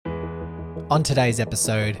On today's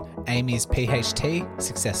episode, Amy's PHT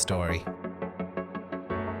success story.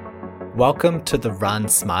 Welcome to the Run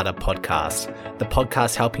Smarter podcast, the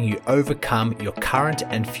podcast helping you overcome your current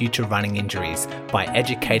and future running injuries by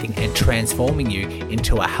educating and transforming you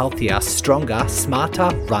into a healthier, stronger, smarter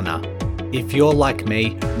runner. If you're like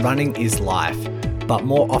me, running is life, but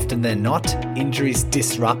more often than not, injuries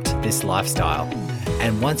disrupt this lifestyle.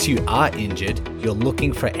 And once you are injured, you're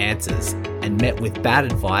looking for answers and met with bad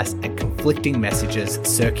advice and conflicting messages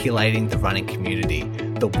circulating the running community.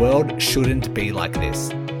 The world shouldn't be like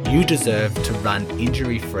this. You deserve to run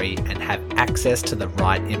injury-free and have access to the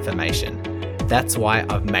right information. That's why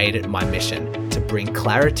I've made it my mission to bring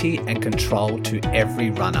clarity and control to every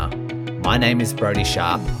runner. My name is Brodie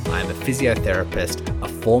Sharp. I am a physiotherapist, a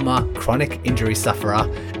former chronic injury sufferer,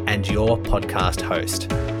 and your podcast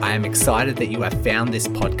host. I am excited that you have found this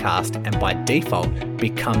podcast and by default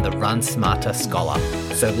become the Run Smarter Scholar.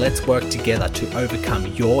 So let's work together to overcome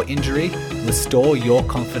your injury, restore your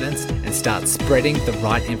confidence, and start spreading the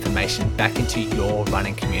right information back into your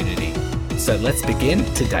running community. So let's begin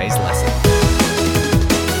today's lesson.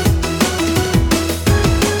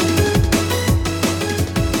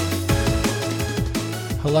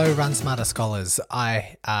 Hello, Run Smarter Scholars.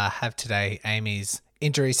 I have today Amy's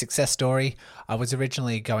injury success story. I was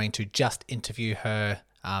originally going to just interview her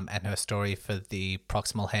and her story for the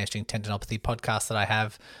proximal hamstring tendinopathy podcast that I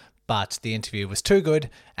have, but the interview was too good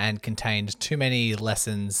and contained too many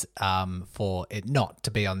lessons for it not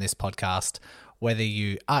to be on this podcast. Whether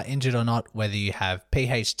you are injured or not, whether you have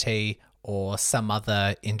PHT or some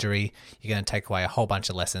other injury, you're going to take away a whole bunch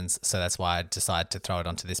of lessons. So that's why I decided to throw it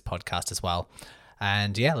onto this podcast as well.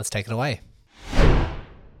 And yeah, let's take it away.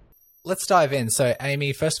 Let's dive in. So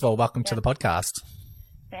Amy, first of all, welcome to the podcast.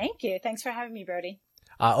 Thank you. Thanks for having me, Brodie.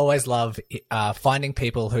 I always love finding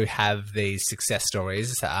people who have these success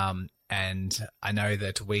stories. And I know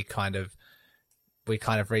that we kind of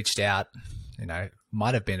reached out,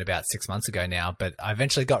 might have been about 6 months ago now, but I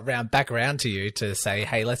eventually got back around to you to say,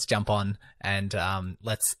 hey, let's jump on and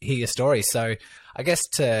let's hear your story. So I guess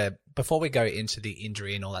before we go into the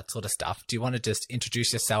injury and all that sort of stuff, do you want to just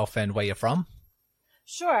introduce yourself and where you're from?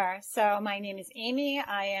 Sure. So my name is Amy.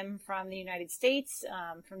 I am from the United States,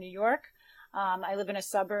 from New York. I live in a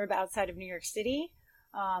suburb outside of New York City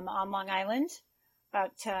on Long Island,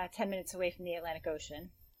 about 10 minutes away from the Atlantic Ocean.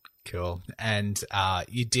 Cool. And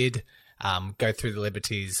you did go through the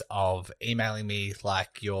liberties of emailing me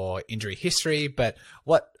like your injury history, but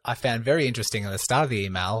what I found very interesting at the start of the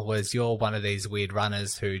email was you're one of these weird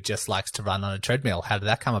runners who just likes to run on a treadmill. How did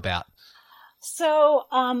that come about? So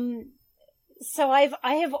I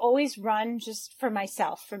have always run just for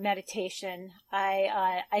myself, for meditation.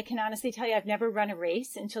 I can honestly tell you I've never run a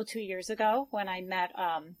race until 2 years ago when I met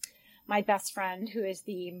my best friend, who is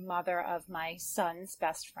the mother of my son's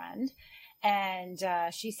best friend. And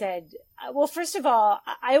she said, well, first of all,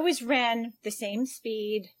 I always ran the same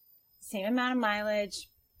speed, same amount of mileage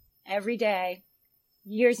every day,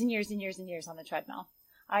 years and years and years and years on the treadmill.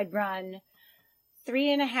 I'd run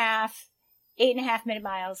 3.5, 8.5 minute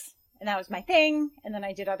miles. And that was my thing. And then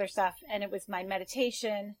I did other stuff and it was my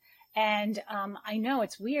meditation. And I know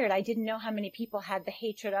it's weird. I didn't know how many people had the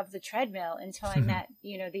hatred of the treadmill until I met,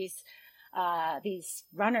 these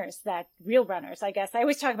runners, real runners, I guess. I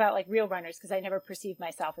always talk about like real runners because I never perceived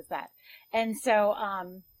myself as that. And so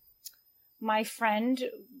my friend,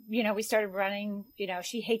 we started running,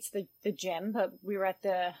 she hates the gym, but we were at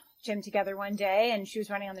the gym together one day and she was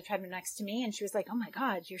running on the treadmill next to me and she was like, oh my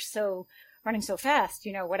God, you're running so fast,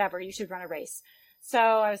 whatever, you should run a race. So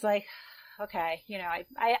I was like, okay,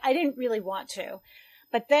 I didn't really want to.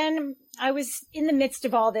 But then I was in the midst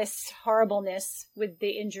of all this horribleness with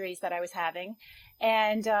the injuries that I was having.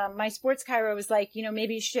 And my sports chiro was like,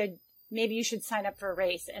 maybe you should sign up for a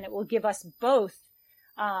race and it will give us both,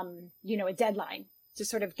 a deadline to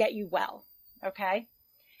sort of get you well. Okay.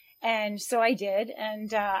 And so I did.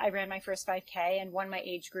 And I ran my first 5K and won my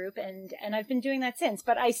age group. And I've been doing that since.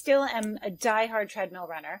 But I still am a diehard treadmill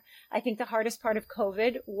runner. I think the hardest part of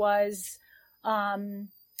COVID was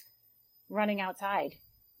running outside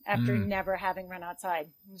after never having run outside.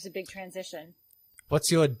 It was a big transition.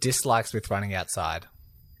 What's your dislikes with running outside?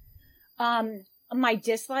 My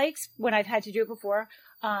dislikes when I've had to do it before,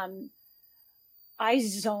 I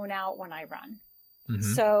zone out when I run.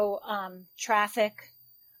 Mm-hmm. So, traffic,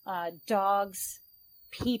 dogs,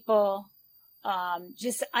 people,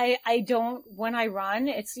 I don't, when I run,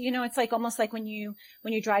 it's, it's like almost like when you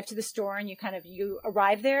drive to the store and you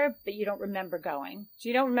arrive there, but you don't remember going. So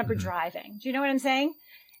you don't remember driving. Do you know what I'm saying?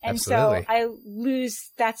 And Absolutely. so I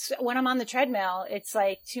lose, that's when I'm on the treadmill, it's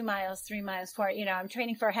like 2 miles, 3 miles, 4, I'm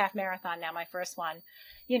training for a half marathon now, my first one,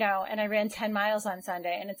 and I ran 10 miles on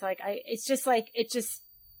Sunday, and it's like,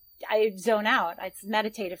 I zone out. It's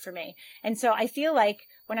meditative for me. And so I feel like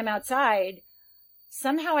when I'm outside,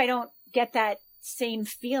 somehow I don't get that same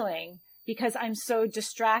feeling because I'm so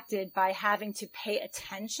distracted by having to pay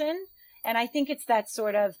attention. And I think it's that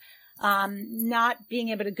sort of not being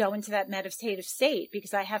able to go into that meditative state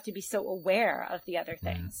because I have to be so aware of the other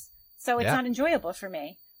things. So it's not enjoyable for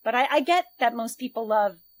me. But I get that most people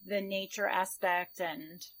love the nature aspect,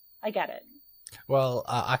 and I get it. Well,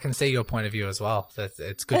 I can see your point of view as well. That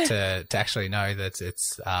it's good to actually know that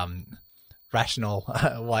it's rational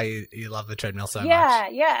why you love the treadmill so much.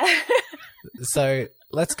 Yeah. So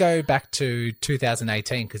let's go back to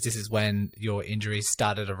 2018 because this is when your injuries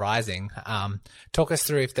started arising. Talk us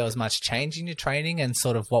through if there was much change in your training and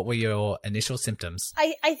sort of what were your initial symptoms?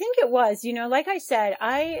 I think it was, like I said,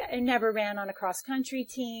 I never ran on a cross country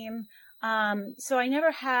team. So I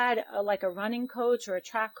never had a running coach or a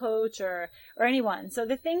track coach or anyone. So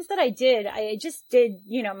the things that I just did,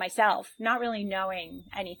 myself, not really knowing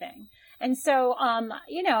anything. And so,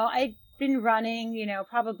 I'd been running,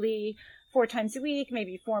 probably 4 times a week,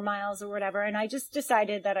 maybe 4 miles or whatever. And I just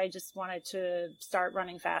decided that I just wanted to start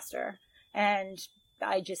running faster. And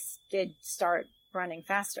I just did start running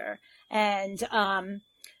faster and,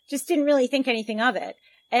 just didn't really think anything of it.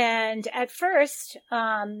 And at first,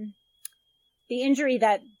 the injury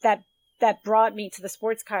that brought me to the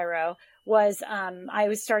sports chiro was, I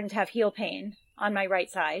was starting to have heel pain on my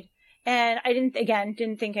right side. And I didn't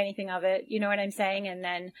think anything of it. You know what I'm saying? And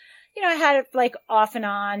then, I had it off and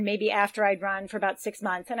on, maybe after I'd run for about 6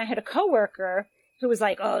 months. And I had a coworker who was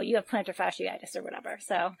like, oh, you have plantar fasciitis or whatever.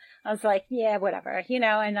 So I was like, yeah, whatever,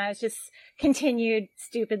 and I was just continued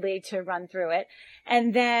stupidly to run through it.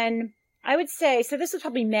 And then I would say, so this was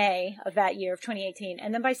probably May of that year of 2018.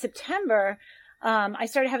 And then by September, I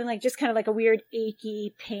started having just kind of a weird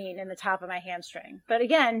achy pain in the top of my hamstring. But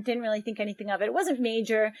again, didn't really think anything of it. It wasn't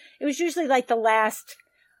major. It was usually the last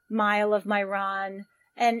mile of my run.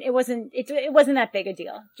 And it wasn't that big a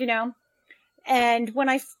deal, And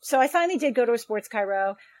so I finally did go to a sports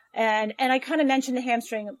chiro and I kind of mentioned the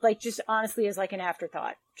hamstring, just honestly as an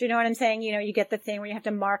afterthought. Do you know what I'm saying? You get the thing where you have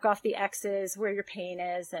to mark off the X's where your pain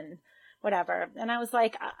is and whatever. And I was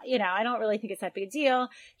like, I don't really think it's that big a deal.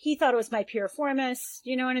 He thought it was my piriformis.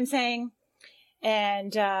 You know what I'm saying?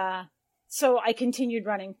 And, so I continued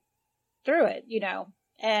running through it,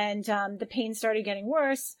 and, the pain started getting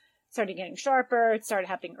worse, started getting sharper. It started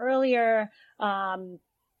happening earlier. I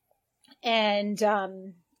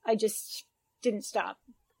just didn't stop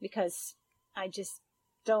because I just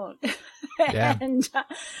don't. Yeah. And,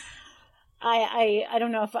 I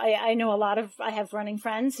don't know if I know I have running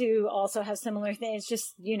friends who also have similar things. It's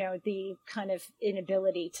just, the kind of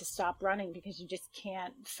inability to stop running because you just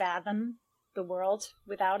can't fathom the world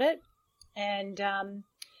without it. And,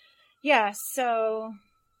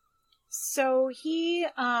 so he,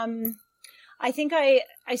 I think I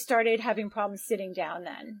started having problems sitting down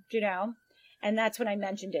then, and that's when I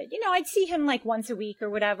mentioned it. I'd see him once a week or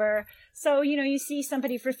whatever. So, you see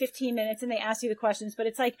somebody for 15 minutes and they ask you the questions, but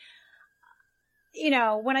it's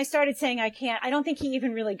when I started saying I don't think he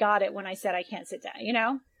even really got it when I said I can't sit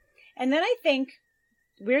down, And then I think,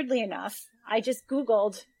 weirdly enough, I just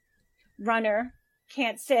Googled runner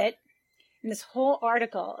can't sit, and this whole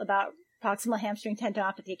article about proximal hamstring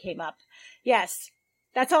tendinopathy came up. Yes,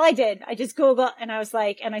 that's all I did. I just Googled, and I was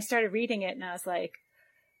and I started reading it, and I was like,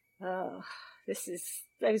 oh,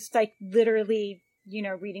 I was literally,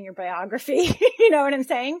 reading your biography. You know what I'm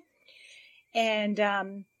saying? And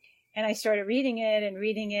I started reading it,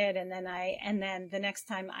 and then the next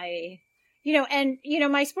time my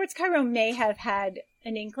sports chiro may have had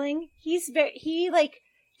an inkling. He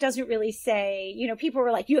doesn't really say, people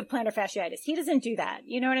were like, you have plantar fasciitis. He doesn't do that.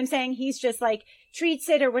 You know what I'm saying? He's just treats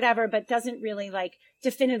it or whatever, but doesn't really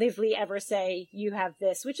definitively ever say you have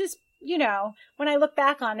this, which is, when I look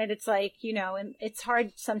back on it, it's and it's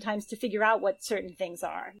hard sometimes to figure out what certain things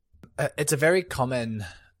are. It's a very common,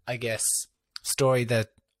 I guess, story that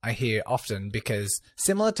I hear often because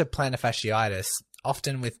similar to plantar fasciitis,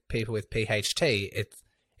 often with people with PHT, it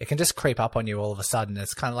can just creep up on you all of a sudden.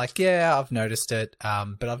 It's kind of yeah, I've noticed it,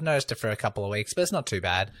 but I've noticed it for a couple of weeks, but it's not too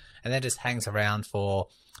bad. And then it just hangs around for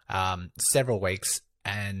several weeks,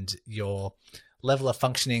 and your level of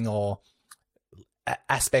functioning or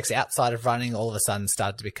aspects outside of running all of a sudden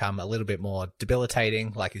start to become a little bit more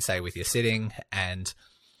debilitating, like you say, with your sitting, and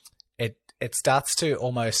it starts to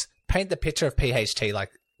almost paint the picture of PHT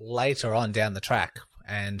later on down the track.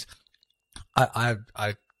 And I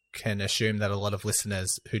can assume that a lot of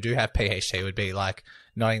listeners who do have PHT would be like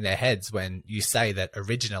nodding their heads when you say that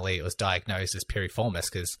originally it was diagnosed as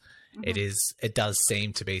piriformis, because it does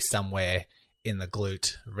seem to be somewhere in the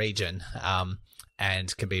glute region,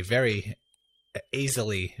 and can be very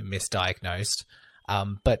easily misdiagnosed.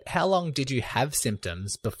 But how long did you have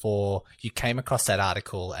symptoms before you came across that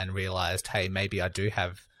article and realized, hey, maybe I do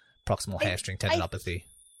have proximal hamstring tendinopathy?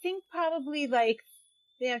 I think probably like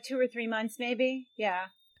 2 or 3 months, maybe. Yeah.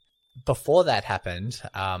 Before that happened,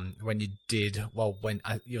 when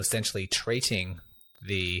you're essentially treating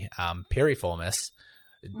the piriformis,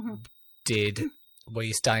 were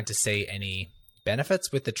you starting to see any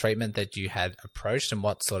benefits with the treatment that you had approached, and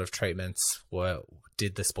what sort of treatments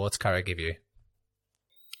did the sports chiro give you?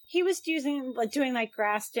 He was doing like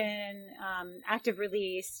Graston, active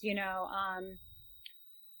release,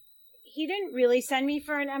 he didn't really send me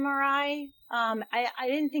for an MRI. I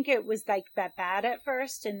didn't think it was like that bad at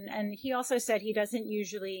first. And he also said he doesn't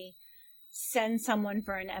usually send someone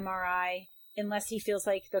for an MRI unless he feels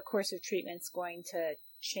like the course of treatment's going to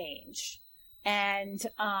change. And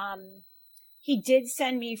he did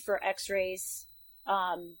send me for x-rays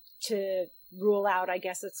to rule out, I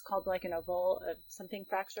guess it's called like an something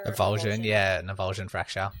fracture. Avulsion, an avulsion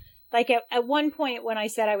fracture. Like at one point when I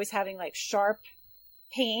said I was having like sharp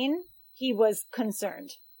pain, he was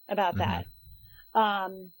concerned about that.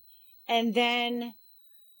 And then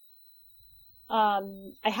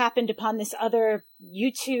I happened upon this other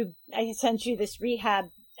YouTube. I sent you this rehab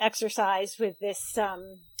exercise with this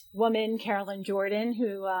woman, Carolyn Jordan,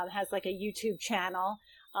 who has like a YouTube channel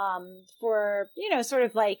for, sort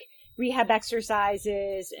of like rehab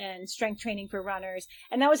exercises and strength training for runners.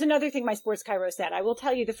 And that was another thing my sports chiro said. I will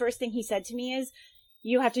tell you, the first thing he said to me is,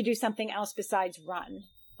 you have to do something else besides run.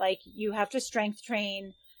 Like, you have to strength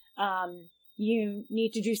train. You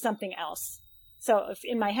need to do something else. So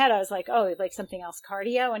in my head, I was like, oh, like something else,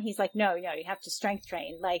 cardio. And he's like, no, you have to strength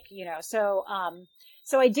train. Like, so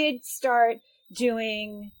I did start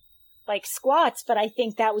doing like squats, but I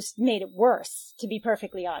think that made it worse, to be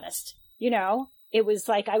perfectly honest. It was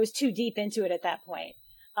like I was too deep into it at that point.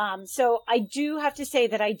 So I do have to say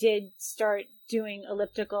that I did start doing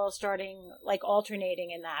elliptical, starting like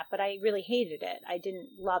alternating in that, but I really hated it. I didn't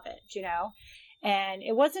love it, and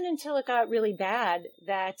it wasn't until it got really bad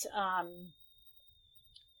that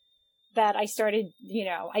I started,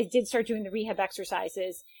 I did start doing the rehab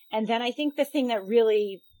exercises. And then I think the thing that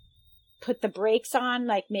really put the brakes on,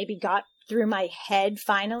 like maybe got through my head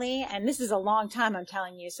finally, and this is a long time, I'm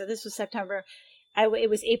telling you. So this was September. It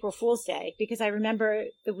was April Fool's Day, because I remember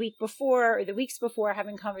the weeks before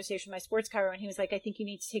having a conversation with my sports chiro, and he was like, I think you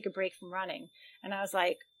need to take a break from running. And I was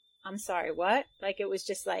like, I'm sorry, what? Like, it was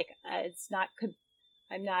just like, I'm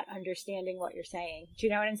not understanding what you're saying. Do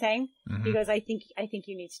you know what I'm saying? He goes, I think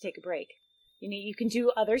you need to take a break. You can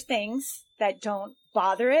do other things that don't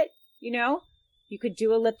bother it. You could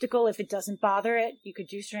do elliptical if it doesn't bother it. You could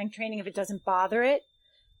do strength training if it doesn't bother it,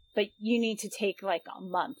 but you need to take like a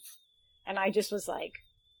month. And I just was like,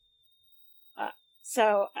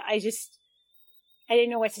 so I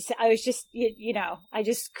didn't know what to say. I was just, I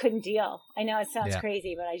just couldn't deal. I know it sounds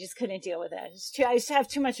crazy, but I just couldn't deal with it. I just have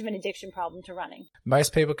too much of an addiction problem to running.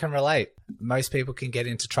 Most people can relate. Most people can get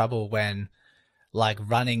into trouble when like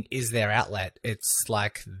running is their outlet. It's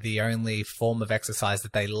like the only form of exercise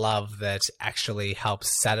that they love that actually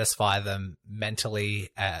helps satisfy them mentally.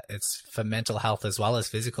 It's for mental health as well as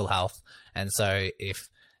physical health. And so if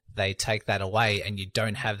they take that away and you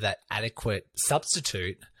don't have that adequate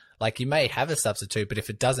substitute, like you may have a substitute, but if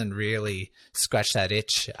it doesn't really scratch that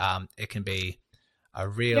itch, it can be a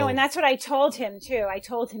real... No, and that's what I told him too. I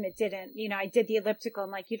told him it didn't, I did the elliptical.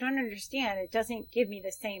 I'm like, you don't understand. It doesn't give me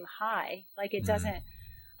the same high. Like it doesn't,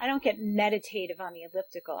 I don't get meditative on the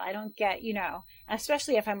elliptical. I don't get,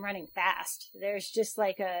 especially if I'm running fast, there's just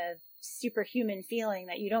like a superhuman feeling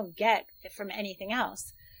that you don't get from anything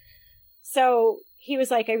else. So he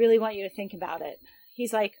was like, I really want you to think about it.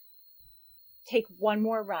 He's like, take one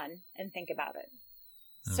more run and think about it.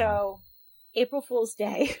 So April Fool's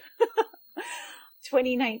Day,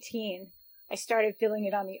 2019, I started feeling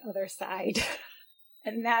it on the other side.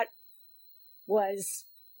 And that was,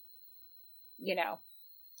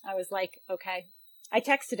 I was like, okay. I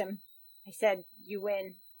texted him. I said, you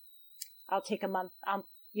win. I'll take a month.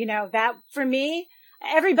 That for me,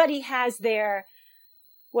 everybody has their,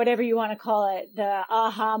 whatever you want to call it, the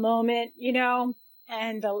aha moment,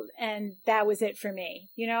 and that was it for me.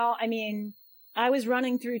 I mean, I was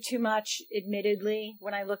running through too much, admittedly,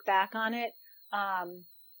 when I look back on it.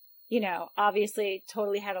 Obviously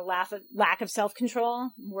totally had a lack of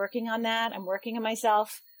self-control. I'm working on that. I'm working on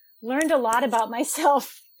myself. learned a lot about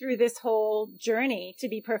myself through this whole journey, to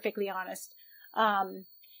be perfectly honest. So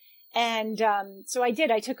I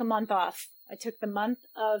did. I took a month off. I took the month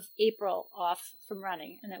of April off from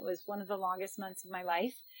running, and it was one of the longest months of my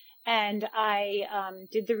life. And I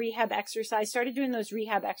did the rehab exercise, started doing those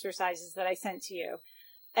rehab exercises that I sent to you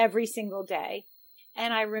every single day.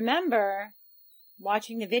 And I remember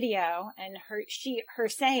watching the video and her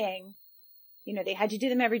saying, you know, they had to do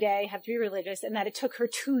them every day, have to be religious, and that it took her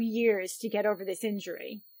 2 years to get over this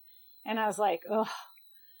injury. And I was like, oh,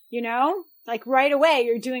 you know, like right away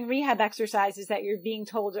you're doing rehab exercises that you're being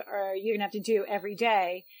told or you're going to have to do every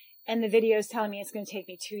day. And the video is telling me it's going to take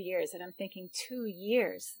me 2 years. And I'm thinking 2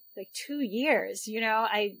 years, like 2 years, you know,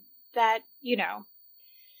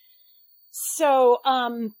 So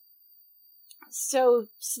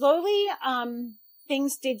slowly,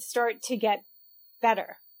 things did start to get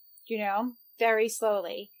better, you know, very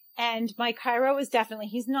slowly. And my chiro was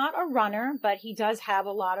he's not a runner, but he does have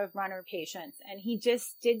a lot of runner patients. And he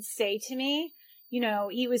just did say to me, you know,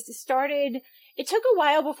 it took a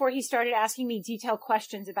while before he started asking me detailed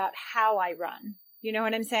questions about how I run. You know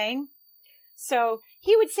what I'm saying? So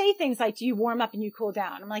he would say things like, do you warm up and you cool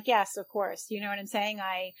down? I'm like, yes, of course. You know what I'm saying?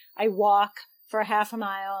 I walk for half a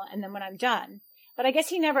mile and then when I'm done. But I guess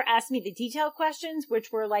he never asked me the detailed questions,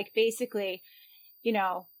 which were like basically, you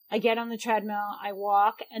know, I get on the treadmill, I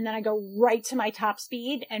walk, and then I go right to my top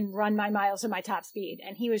speed and run my miles at my top speed.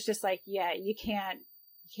 And he was just like, yeah, you can't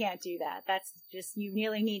do that. That's just, you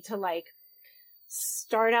really need to like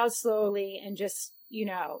start out slowly and just, you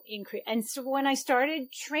know, increase. And so when I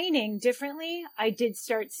started training differently, I did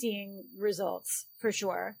start seeing results for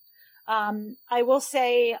sure. I will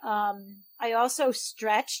say, I also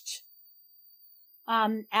stretched,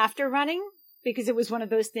 after running because it was one of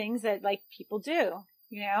those things that like people do,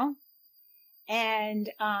 you know? And,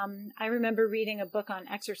 I remember reading a book on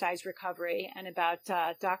exercise recovery and about,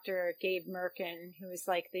 Dr. Gabe Merkin, who is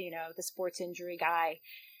like the sports injury guy,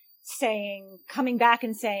 coming back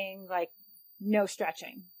and saying like, no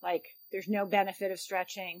stretching, like there's no benefit of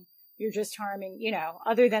stretching. You're just harming, you know,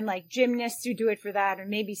 other than like gymnasts who do it for that or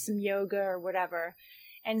maybe some yoga or whatever.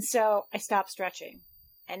 And so I stopped stretching,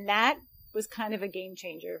 and that was kind of a game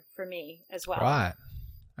changer for me as well. Right.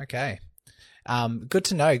 Okay. Good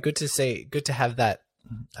to know. Good to see. Good to have that,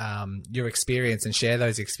 your experience and share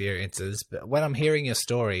those experiences. But when I'm hearing your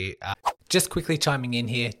story, just quickly chiming in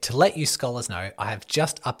here to let you scholars know, I have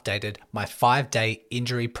just updated my 5-day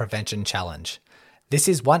injury prevention challenge. This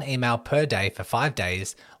is 1 email per day for 5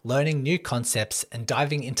 days, learning new concepts and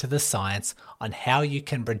diving into the science on how you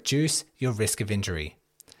can reduce your risk of injury.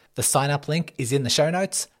 The sign up link is in the show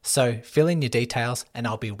notes, so fill in your details and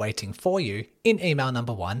I'll be waiting for you in email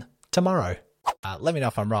number 1 tomorrow. Let me know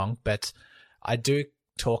if I'm wrong, but I do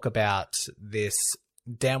talk about this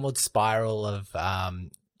downward spiral of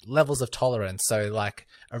levels of tolerance. So like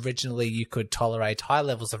originally you could tolerate high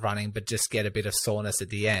levels of running, but just get a bit of soreness at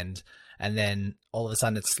the end. And then all of a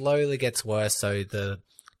sudden it slowly gets worse. So the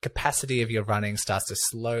capacity of your running starts to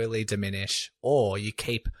slowly diminish, or you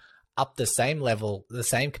keep up the same level, the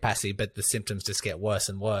same capacity, but the symptoms just get worse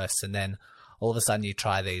and worse. And then all of a sudden you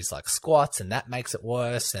try these like squats and that makes it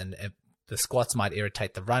worse. And the squats might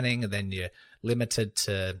irritate the running, and then you're limited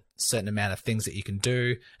to a certain amount of things that you can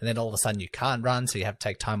do. And then all of a sudden you can't run. So you have to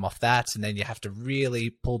take time off that. And then you have to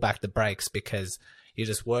really pull back the brakes because you're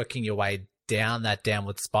just working your way down that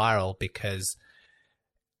downward spiral, because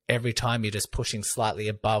every time you're just pushing slightly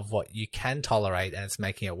above what you can tolerate and it's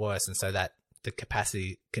making it worse. And so that the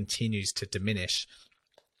capacity continues to diminish.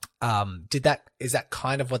 Is that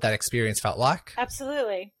kind of what that experience felt like?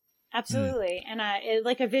 Absolutely. Absolutely. And it,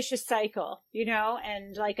 like a vicious cycle, you know,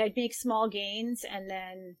 and like I'd make small gains and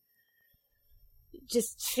then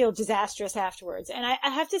just feel disastrous afterwards. And I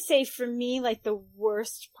have to say, for me, like the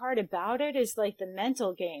worst part about it is like the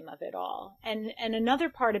mental game of it all. And another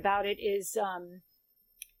part about it is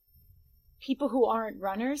people who aren't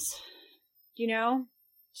runners, you know,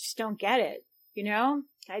 just don't get it, you know?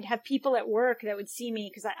 I'd have people at work that would see me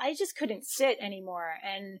because I just couldn't sit anymore.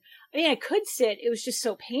 And I mean, I could sit. It was just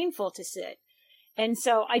so painful to sit. And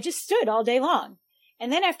so I just stood all day long.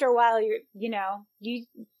 And then after a while,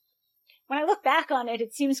 when I look back on it,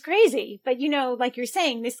 it seems crazy. But, you know, like you're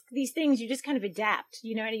saying, these things, you just kind of adapt,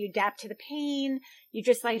 you know, and you adapt to the pain. You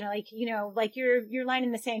just like your line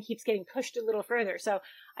in the sand keeps getting pushed a little further. So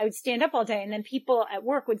I would stand up all day, and then people at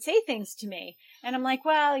work would say things to me. And I'm like,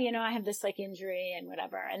 well, you know, I have this like injury and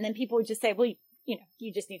whatever. And then people would just say, well, you know,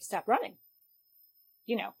 you just need to stop running.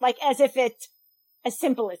 You know, like as if it's as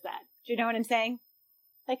simple as that. Do you know what I'm saying?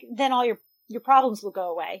 Like then all your problems will go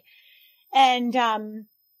away. And,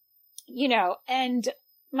 you know, and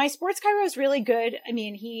my sports chiro is really good. I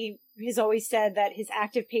mean, he has always said that his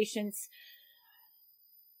active patients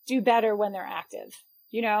do better when they're active,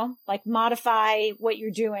 like modify what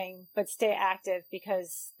you're doing, but stay active,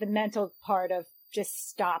 because the mental part of just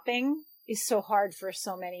stopping is so hard for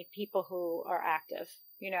so many people who are active,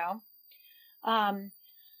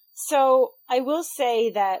 So I will say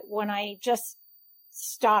that when I just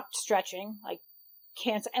stopped stretching, like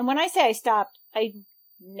cancel, and when I say I stopped, I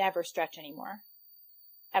never stretch anymore,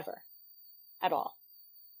 ever, at all.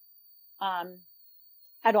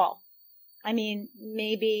 At all. I mean,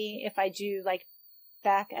 maybe if I do like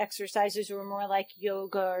back exercises or more like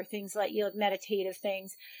yoga or things like meditative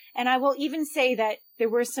things. And I will even say that there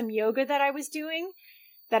were some yoga that I was doing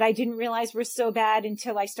that I didn't realize were so bad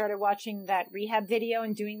until I started watching that rehab video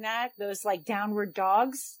and doing that. Those like downward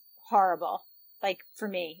dogs, horrible. Like for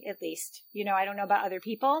me, at least, I don't know about other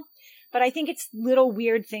people, but I think it's little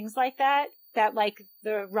weird things like that like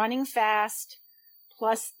the running fast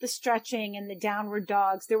plus the stretching and the downward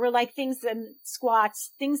dogs. There were like things and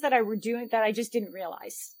squats, things that I were doing that I just didn't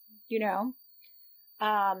realize,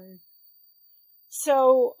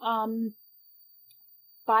 So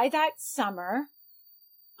by that summer,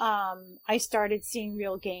 I started seeing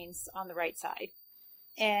real gains on the right side.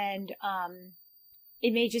 And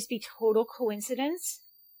it may just be total coincidence,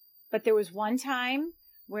 but there was one time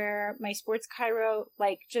where my sports chiro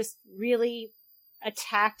like just really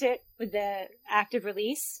attacked it with the active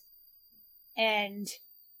release. And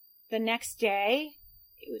the next day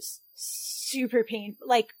it was super painful,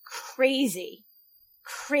 like crazy.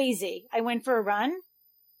 I went for a run,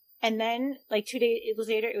 and then like 2 days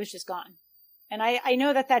later, it was just gone. And I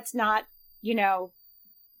know that that's not,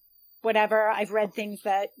 whatever. I've read things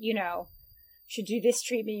that, should do this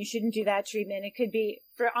treatment, you shouldn't do that treatment. It could be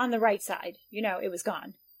for on the right side, it was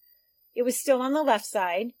gone. It was still on the left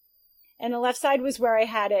side, and the left side was where I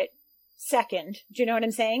had it second. Do you know what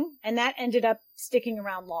I'm saying? And that ended up sticking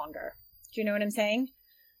around longer. Do you know what I'm saying?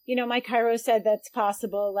 My chiro said that's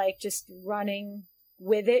possible, like just running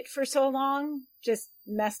with it for so long just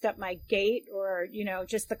messed up my gait, or,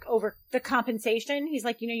 just the compensation. He's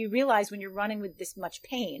like, you realize when you're running with this much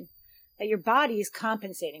pain that your body is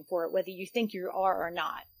compensating for it, whether you think you are or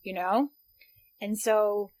not, And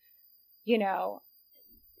so,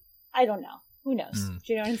 I don't know. Who knows?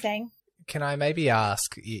 Do you know what I'm saying? Can I maybe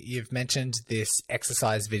ask, you've mentioned this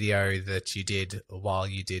exercise video that you did while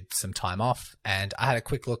you did some time off, and I had a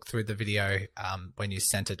quick look through the video when you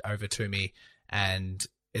sent it over to me, and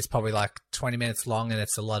it's probably like 20 minutes long, and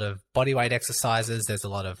it's a lot of body weight exercises. There's a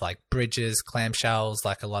lot of like bridges, clamshells,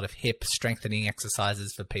 like a lot of hip strengthening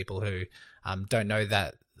exercises for people who don't know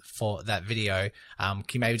that for that video. Can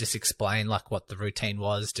you maybe just explain like what the routine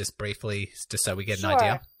was just briefly, just so we get an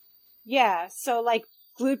idea? Yeah. So like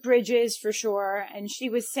glute bridges for sure. And she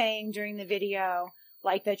was saying during the video,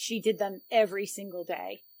 like that she did them every single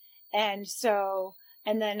day. And so,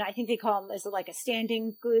 and then I think they call them as like a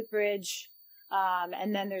standing glute bridge.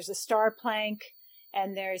 And then there's a star plank,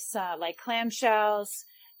 and there's like clamshells.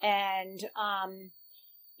 And,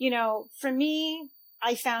 for me,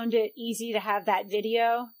 I found it easy to have that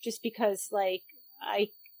video just because like I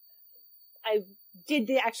did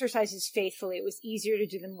the exercises faithfully. It was easier to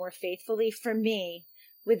do them more faithfully for me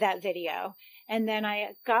with that video. And then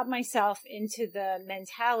I got myself into the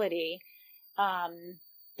mentality,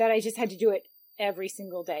 that I just had to do it every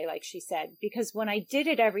single day, like she said, because when I did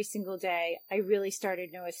it every single day, I really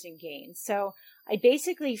started noticing gains. So I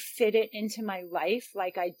basically fit it into my life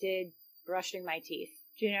like I did brushing my teeth,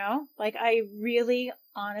 like I really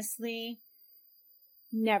honestly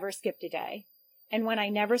never skipped a day. And when I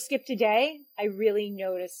never skipped a day, I really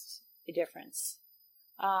noticed the difference.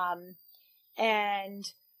 And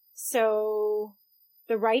so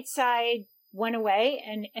the right side went away,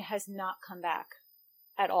 and it has not come back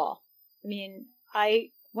at all. I mean,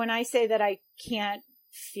 when I say that I can't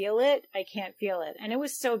feel it, I can't feel it. And it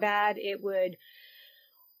was so bad, it would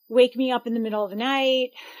wake me up in the middle of the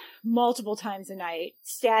night, multiple times a night,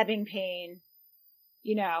 stabbing pain,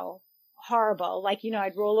 horrible. Like,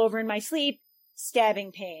 I'd roll over in my sleep,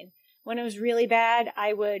 stabbing pain. When it was really bad,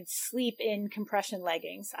 I would sleep in compression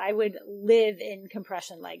leggings. I would live in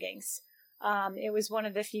compression leggings. It was one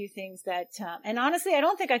of the few things that, and honestly, I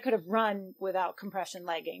don't think I could have run without compression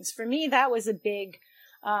leggings. For me, that was a big,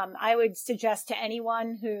 I would suggest to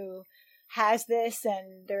anyone who has this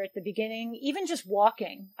and they're at the beginning, even just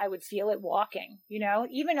walking, I would feel it walking,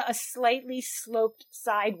 even a slightly sloped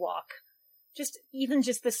sidewalk, even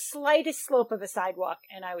just the slightest slope of a sidewalk,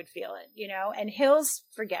 and I would feel it, and hills,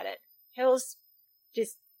 forget it. Hills,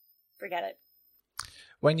 just forget it.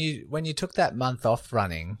 When you took that month off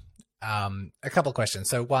running, a couple of questions.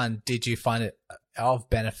 So one, did you find it of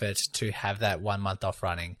benefit to have that 1 month off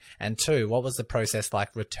running? And two, what was the process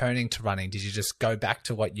like returning to running? Did you just go back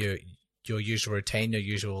to what your usual routine, your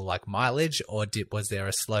usual like mileage, or was there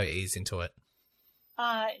a slow ease into it?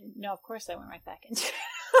 No, of course I went right back into it.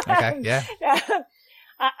 Okay, yeah.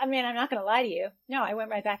 I mean, I'm not going to lie to you. No, I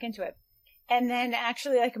went right back into it. And then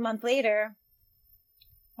actually like a month later,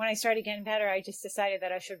 when I started getting better, I just decided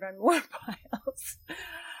that I should run more miles.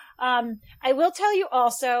 I will tell you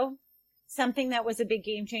also something that was a big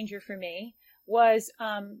game changer for me was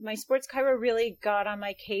my sports chiro really got on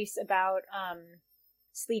my case about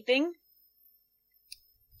sleeping,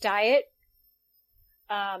 diet.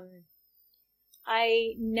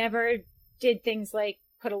 I never did things like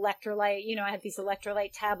put electrolyte, I had these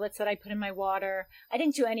electrolyte tablets that I put in my water. I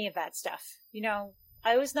didn't do any of that stuff.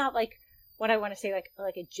 I was not like what I want to say,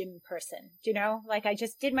 like a gym person, like I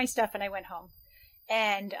just did my stuff and I went home.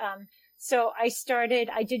 And, so I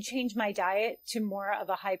did change my diet to more of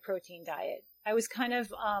a high protein diet. I was kind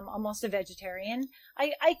of, almost a vegetarian.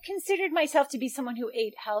 I considered myself to be someone who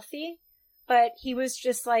ate healthy, but he was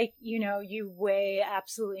just like, you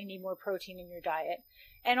absolutely need more protein in your diet.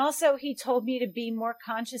 And also he told me to be more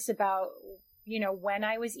conscious about, when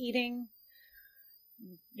I was eating,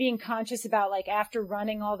 being conscious about like after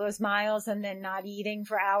running all those miles and then not eating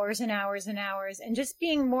for hours and hours and hours, and just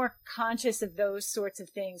being more conscious of those sorts of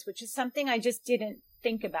things, which is something I just didn't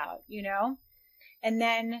think about, And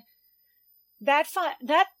then that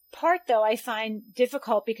part though, I find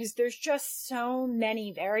difficult because there's just so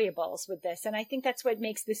many variables with this. And I think that's what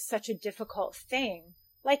makes this such a difficult thing,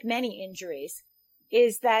 like many injuries,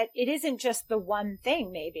 is that it isn't just the one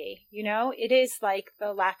thing, maybe, it is like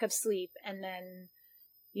the lack of sleep and then,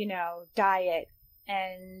 diet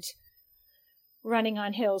and running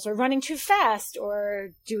on hills or running too fast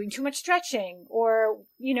or doing too much stretching or,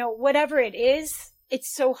 whatever it is.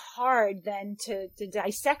 It's so hard then to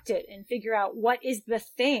dissect it and figure out what is the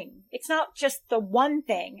thing. It's not just the one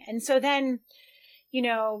thing. And so then,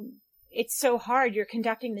 it's so hard. You're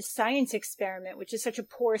conducting this science experiment, which is such a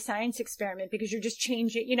poor science experiment because you're just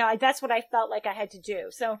changing, that's what I felt like I had to do.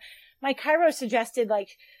 So my chiro suggested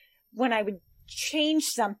like when I would change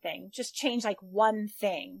something, just change like one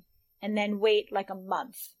thing and then wait like a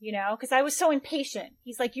month, because I was so impatient.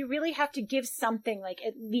 He's like, you really have to give something like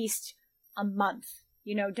at least a month,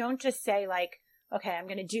 don't just say like, okay, I'm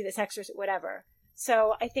going to do this exercise, whatever.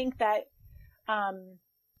 So I think that,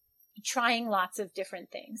 trying lots of different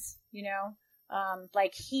things,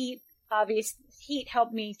 like heat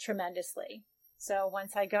helped me tremendously. So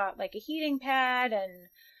once I got like a heating pad and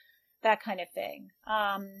that kind of thing,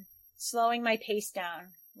 slowing my pace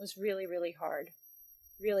down was really, really hard.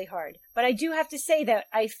 Really hard. But I do have to say that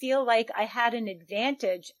I feel like I had an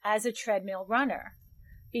advantage as a treadmill runner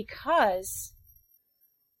because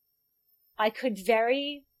I could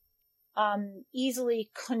very easily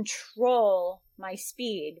control my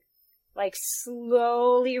speed, like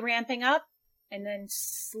slowly ramping up and then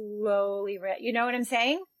slowly, you know what I'm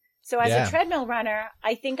saying? So as a treadmill runner,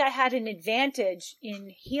 I think I had an advantage in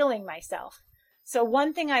healing myself. So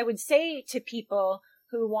one thing I would say to people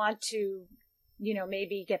who want to,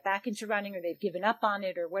 maybe get back into running or they've given up on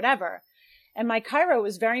it or whatever. And my chiro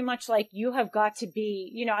was very much like, you have got to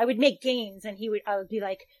be, I would make gains and I would be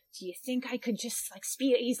like, do you think I could just like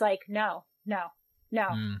speed? He's like, no.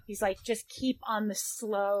 He's like, just keep on the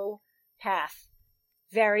slow path,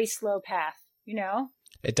 very slow path,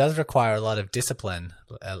 It does require a lot of discipline,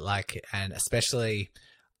 and especially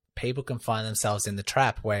people can find themselves in the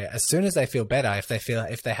trap where as soon as they feel better,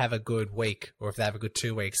 if they have a good week or if they have a good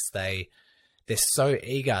 2 weeks, they're so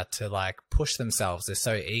eager to like push themselves. They're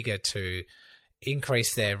so eager to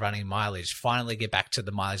increase their running mileage, finally get back to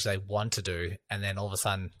the mileage they want to do. And then all of a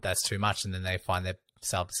sudden that's too much. And then they find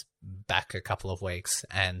themselves back a couple of weeks.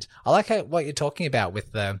 And I like what you're talking about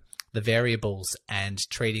with the variables and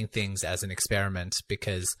treating things as an experiment,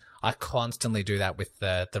 because I constantly do that with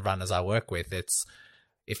the runners I work with. It's,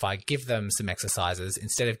 if I give them some exercises,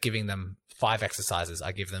 instead of giving them 5 exercises,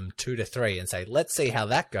 I give them 2 to 3 and say, let's see how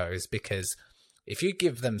that goes. Because if you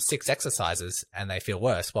give them 6 exercises and they feel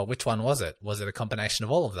worse, well, which one was it? Was it a combination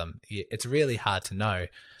of all of them? It's really hard to know,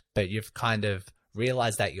 but you've kind of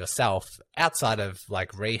realized that yourself outside of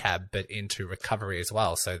like rehab, but into recovery as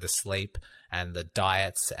well. So the sleep and the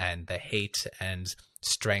diets and the heat and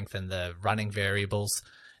strength and the running variables,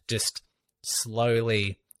 just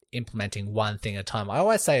slowly implementing one thing at a time. I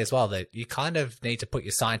always say as well that you kind of need to put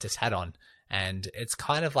your scientist hat on, and it's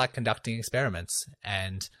kind of like conducting experiments.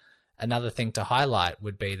 And another thing to highlight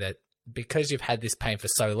would be that because you've had this pain for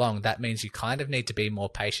so long, that means you kind of need to be more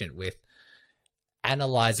patient with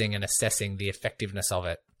analyzing and assessing the effectiveness of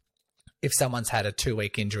it. If someone's had a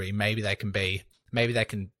 2-week injury, maybe they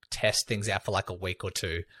can test things out for like a week or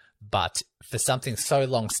two. But for something so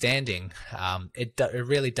long standing, it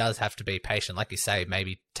really does have to be patient. Like you say,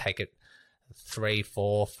 maybe take it 3,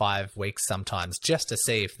 4, 5 weeks sometimes just to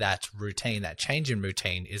see if that routine, that change in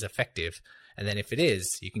routine is effective. And then if it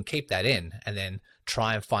is, you can keep that in and then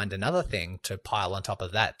try and find another thing to pile on top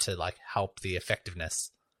of that to like help the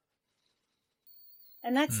effectiveness.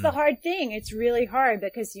 And that's the hard thing. It's really hard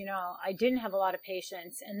because, I didn't have a lot of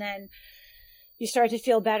patience. And then you start to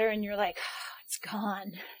feel better and you're like, oh, it's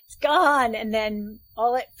gone. It's gone. And then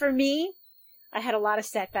for me, I had a lot of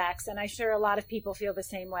setbacks, and I'm sure a lot of people feel the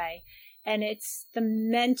same way. And it's the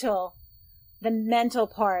mental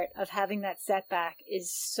part of having that setback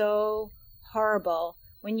is so horrible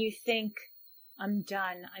when you think, I'm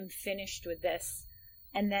done. I'm finished with this.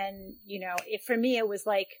 And then, for me, it was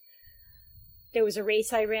like, there was a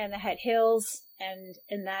race I ran that had hills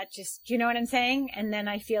and that just, you know what I'm saying? And then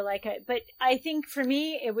I feel like, but I think for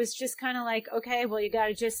me, it was just kind of like, okay, well, you got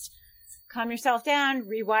to just calm yourself down,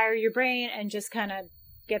 rewire your brain, and just kind of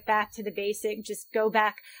get back to the basic, just go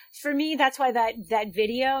back. For me, that's why that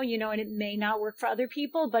video, and it may not work for other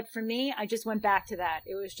people, but for me, I just went back to that.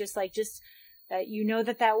 It was just like,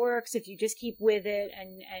 that works if you just keep with it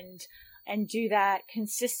and do that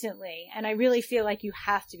consistently. And I really feel like you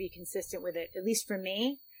have to be consistent with it. At least for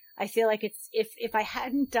me, I feel like it's, if I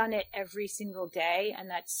hadn't done it every single day and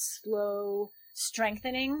that slow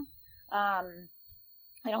strengthening, I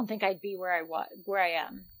don't think I'd be where I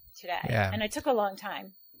am today. Yeah. And it took a long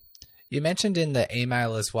time. You mentioned in the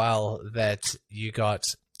email as well that it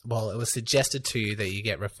was suggested to you that you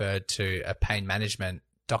get referred to a pain management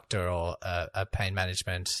doctor or a pain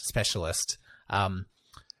management specialist.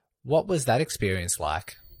 What was that experience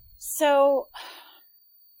like? So,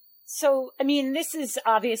 I mean, this is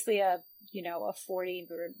obviously a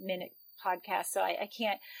 40-minute podcast, so I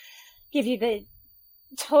can't give you the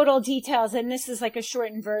total details, and this is like a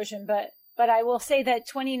shortened version, but I will say that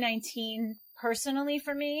 2019 personally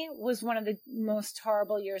for me was one of the most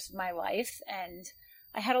horrible years of my life, and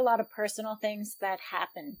I had a lot of personal things that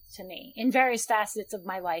happened to me in various facets of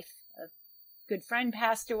my life. A good friend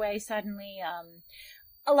passed away suddenly.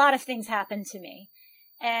 A lot of things happened to me.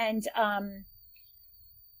 And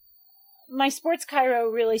my sports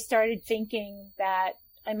chiro really started thinking that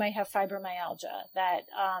I might have fibromyalgia,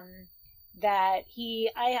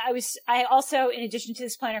 I also, in addition to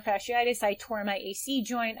this plantar fasciitis, I tore my AC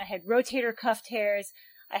joint. I had rotator cuff tears.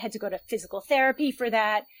 I had to go to physical therapy for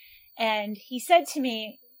that. And he said to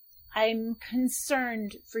me, I'm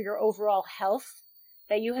concerned for your overall health,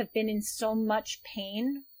 that you have been in so much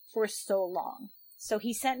pain for so long. So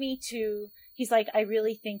he sent me he's like, I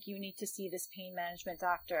really think you need to see this pain management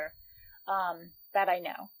doctor that I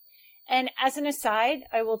know. And as an aside,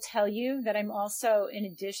 I will tell you that I'm also, in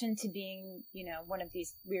addition to being, one of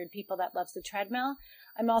these weird people that loves the treadmill,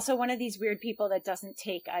 I'm also one of these weird people that doesn't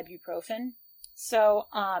take ibuprofen. So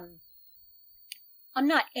I'm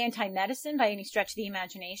not anti-medicine by any stretch of the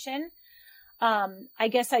imagination. I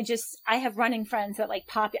guess I have running friends that like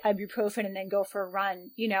pop ibuprofen and then go for a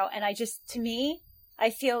run, and to me, I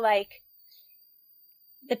feel like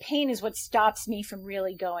the pain is what stops me from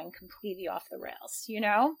really going completely off the rails,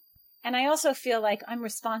 And I also feel like I'm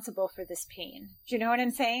responsible for this pain. Do you know what I'm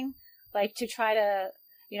saying? Like to try to,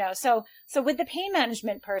 so with the pain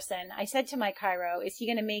management person, I said to my chiro, is he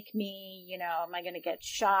going to make me, am I going to get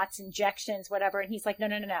shots, injections, whatever? And he's like,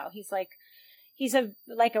 no. He's like, he's a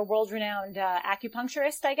world-renowned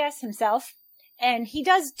acupuncturist, I guess, himself. And he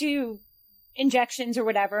does do injections or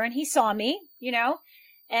whatever. And he saw me,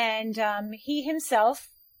 and he himself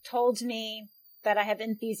told me that I have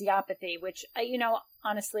enthesiopathy, which,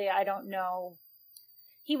 honestly, I don't know.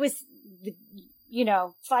 He was,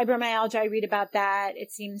 fibromyalgia. I read about that.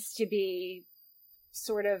 It seems to be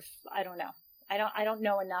sort of, I don't know. I don't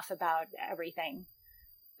know enough about everything,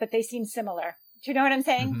 but they seem similar. Do you know what I'm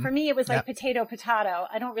saying? Mm-hmm. For me, it was like potato.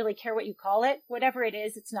 I don't really care what you call it. Whatever it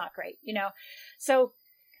is, it's not great, So,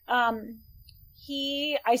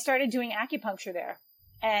 I started doing acupuncture there,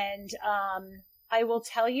 and, I will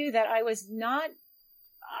tell you that I was not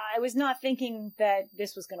thinking that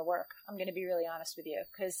this was going to work. I'm going to be really honest with you,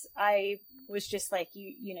 because I was just like,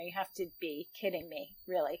 you have to be kidding me,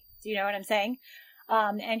 really. Do you know what I'm saying?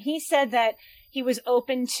 And he said that he was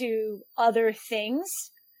open to other things,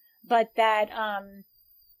 but that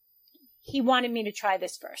he wanted me to try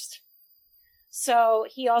this first. So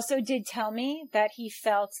he also did tell me that he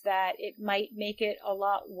felt that it might make it a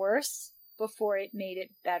lot worse before it made it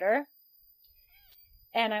better.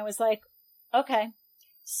 And I was like, okay.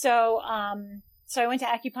 So So I went to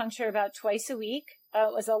acupuncture about twice a week.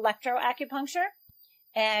 It was electroacupuncture.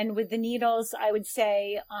 And with the needles, I would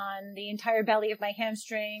say on the entire belly of my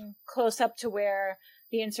hamstring, close up to where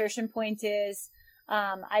the insertion point is.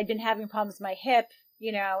 I'd been having problems with my hip,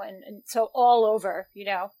 and so all over,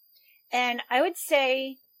 And I would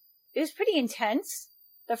say it was pretty intense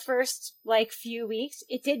the first few weeks.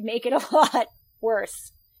 It did make it a lot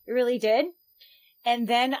worse. It really did. And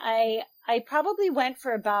then I probably went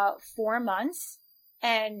for about 4 months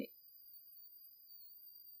and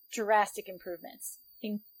drastic improvements,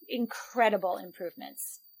 incredible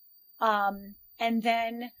improvements. And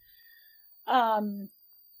then,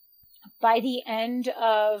 by the end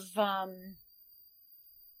of,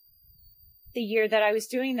 the year that I was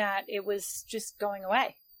doing that, it was just going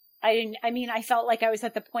away. I felt like I was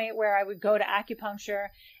at the point where I would go to acupuncture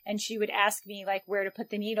and she would ask me where to put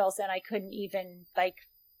the needles, and I couldn't even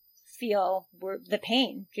feel the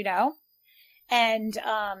pain, And,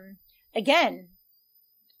 again,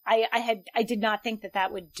 I did not think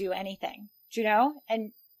that would do anything,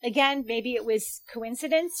 and again, maybe it was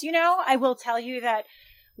coincidence, I will tell you that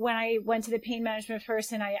when I went to the pain management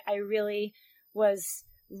person, I really was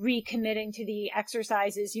recommitting to the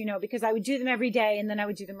exercises, because I would do them every day and then I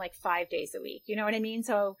would do them 5 days a week. You know what I mean?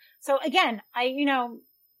 So again,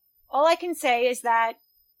 all I can say is that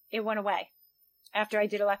it went away after I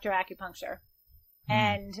did electroacupuncture.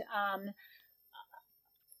 And,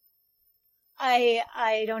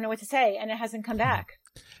 I don't know what to say, and it hasn't come back.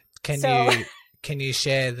 Can you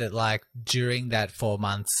share that during that 4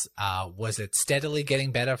 months, was it steadily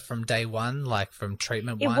getting better from day one, from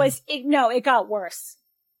treatment one? It got worse.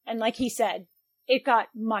 And like he said, it got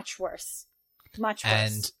much worse. Much worse.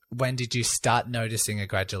 And when did you start noticing a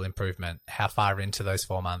gradual improvement? How far into those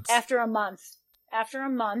 4 months? After a month,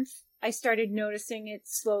 I started noticing it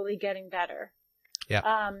slowly getting better.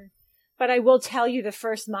 Yeah. But I will tell you the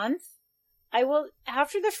first month,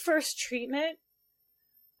 after the first treatment,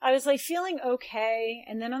 I was feeling okay.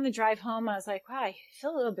 And then on the drive home, I was wow, I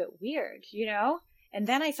feel a little bit weird, And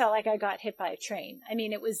then I felt like I got hit by a train.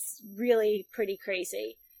 It was really pretty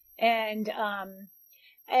crazy. And,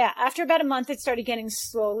 after about a month, it started getting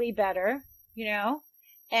slowly better,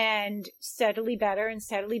 and steadily better and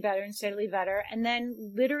steadily better and steadily better. And then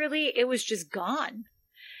literally it was just gone.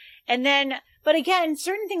 And then, but again,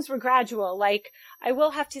 certain things were gradual. I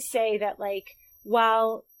will have to say that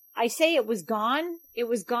while I say it was gone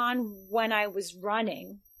when I was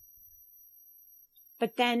running.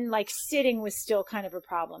 But then sitting was still kind of a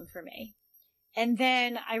problem for me. And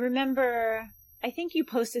then I remember, I think you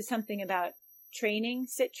posted something about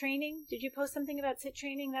sit training. Did you post something about sit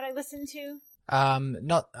training that I listened to?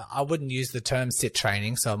 I wouldn't use the term sit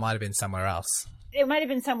training, so it might have been somewhere else. It might have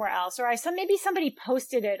been somewhere else, or maybe somebody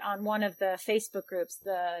posted it on one of the Facebook groups,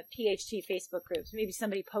 the PHT Facebook groups. Maybe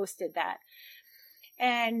somebody posted that.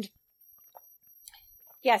 And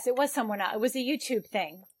yes, it was someone else. It was a YouTube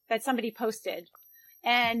thing that somebody posted.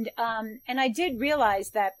 And I did realize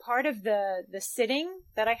that part of the sitting,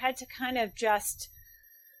 that I had to kind of just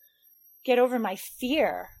get over my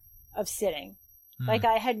fear of sitting.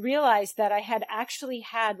 I had realized that I had actually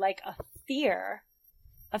had a fear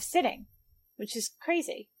of sitting, which is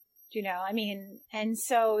crazy, and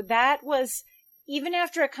so that was, even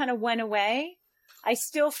after it kind of went away, I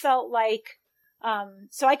still felt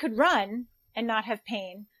so I could run and not have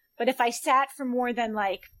pain. But if I sat for more than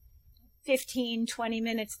 15, 20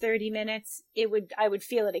 minutes, 30 minutes, I would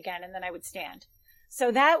feel it again, and then I would stand.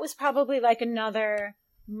 So that was probably another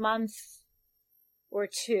month or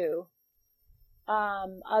two,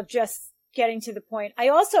 of just getting to the point. I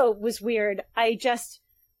also was weird. I just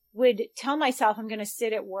would tell myself I'm going to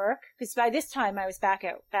sit at work, because by this time I was back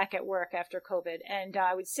at work after COVID, and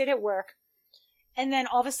I would sit at work, and then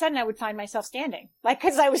all of a sudden I would find myself standing,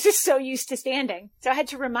 because I was just so used to standing. So I had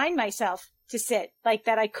to remind myself to sit,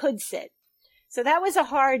 that I could sit. So that was a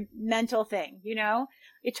hard mental thing,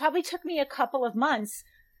 It probably took me a couple of months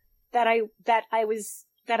that I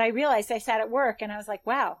realized I sat at work, and I was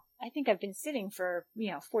wow, I think I've been sitting for,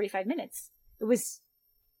 45 minutes. It was,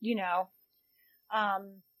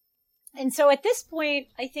 and so at this point,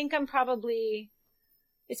 I think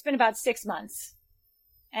it's been about 6 months,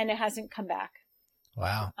 and it hasn't come back.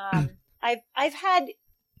 Wow. I've had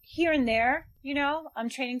here and there, I'm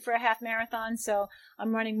training for a half marathon, so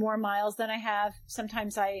I'm running more miles than I have.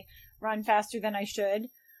 Sometimes I run faster than I should.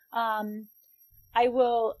 I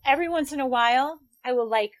will, every once in a while, I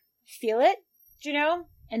will feel it,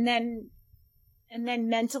 and then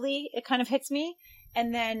mentally it kind of hits me.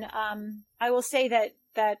 And then, I will say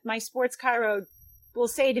that my sports chiro will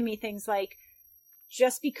say to me things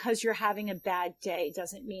just because you're having a bad day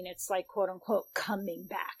doesn't mean it's like, quote unquote, coming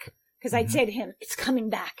back. Because I'd say to him, it's coming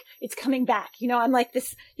back. It's coming back. You know, I'm like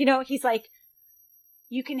this, you know, he's like,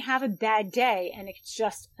 you can have a bad day and it's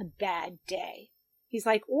just a bad day. He's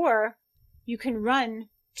like, or you can run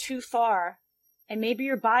too far and maybe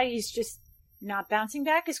your body's just not bouncing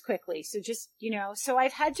back as quickly. So just, you know, so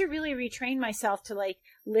I've had to really retrain myself to like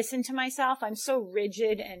listen to myself. I'm so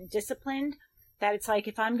rigid and disciplined that it's like,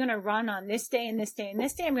 if I'm going to run on this day and this day and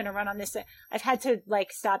this day, I'm going to run on this day. I've had to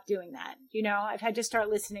like stop doing that. You know, I've had to start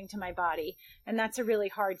listening to my body. And that's a really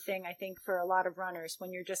hard thing, I think, for a lot of runners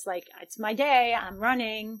when you're just like, it's my day, I'm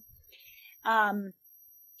running.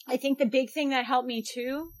 I think the big thing that helped me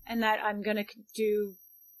too, and that I'm going to do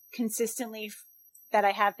consistently, that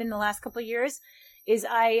I have been the last couple of years, is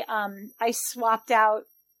I swapped out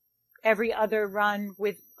every other run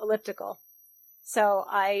with elliptical. So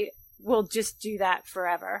I will just do that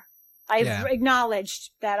forever. I've acknowledged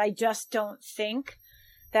that I just don't think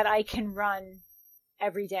that I can run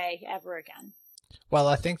every day ever again. Well,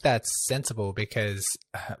 I think that's sensible because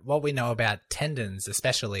what we know about tendons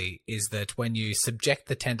especially is that when you subject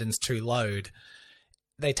the tendons to load,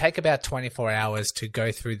 they take about 24 hours to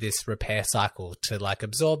go through this repair cycle to like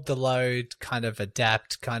absorb the load, kind of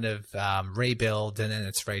adapt, kind of rebuild, and then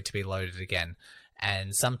it's ready to be loaded again.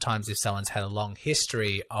 And sometimes if someone's had a long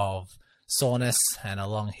history of soreness and a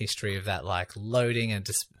long history of that like loading and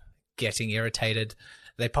just getting irritated,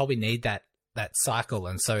 they probably need that cycle.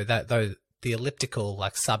 And so that though the elliptical,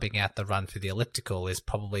 like subbing out the run for the elliptical, is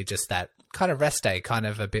probably just that kind of rest day, kind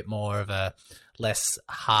of a bit more of a less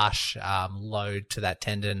harsh load to that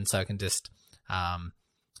tendon, so I can just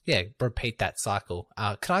repeat that cycle.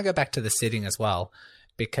 Can I go back to the sitting as well?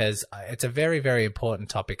 Because it's a very, very important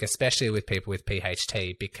topic, especially with people with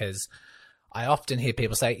PHT, because I often hear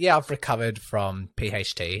people say, yeah, I've recovered from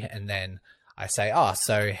PHT. And then I say, oh,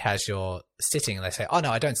 so how's your sitting? And they say, oh,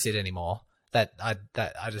 no, I don't sit anymore. I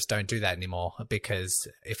just don't do that anymore, because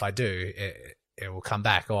if I do, it will come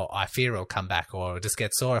back, or I fear it'll come back, or it'll just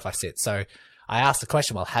get sore if I sit. So I asked the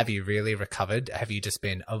question, well, have you really recovered? Have you just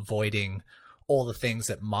been avoiding all the things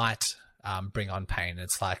that might bring on pain?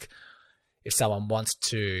 It's like, if someone wants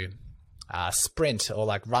to sprint or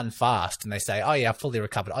like run fast and they say, oh yeah, I've fully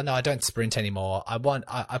recovered. Oh no, I don't sprint anymore. I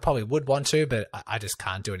probably would want to, but I just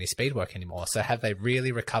can't do any speed work anymore. So have they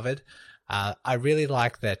really recovered? I really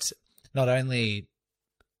like that not only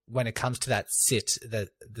when it comes to that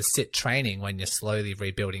the sit training, when you're slowly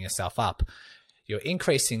rebuilding yourself up, you're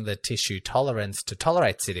increasing the tissue tolerance to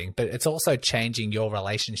tolerate sitting, but it's also changing your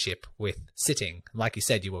relationship with sitting. Like you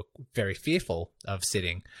said, you were very fearful of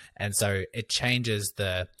sitting. And so it changes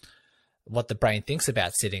what the brain thinks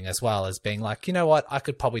about sitting, as well as being like, you know what, I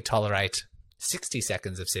could probably tolerate 60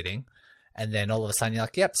 seconds of sitting. And then all of a sudden you're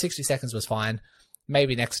like, yep, 60 seconds was fine.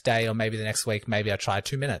 Maybe next day or maybe the next week, maybe I try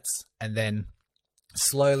 2 minutes. And then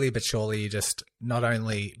slowly but surely, you're just not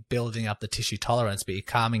only building up the tissue tolerance, but you're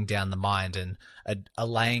calming down the mind and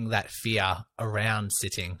allaying that fear around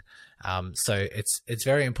sitting. So it's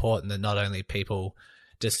very important that not only people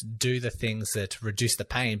just do the things that reduce the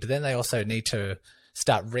pain, but then they also need to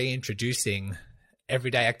start reintroducing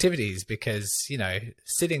everyday activities, because, you know,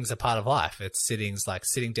 sitting's a part of life. Sitting's like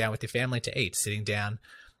sitting down with your family to eat, sitting down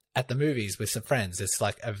at the movies with some friends. It's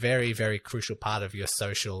like a very, very crucial part of your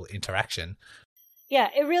social interaction. Yeah,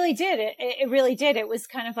 it really did. It really did. It was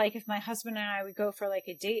kind of like if my husband and I would go for like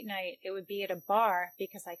a date night, it would be at a bar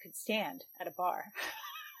because I could stand at a bar.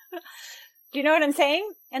 Do you know what I'm saying?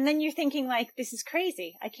 And then you're thinking like, this is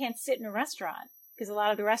crazy. I can't sit in a restaurant, because a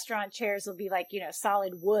lot of the restaurant chairs will be like, you know,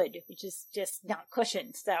 solid wood, which is just not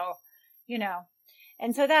cushioned. So, you know,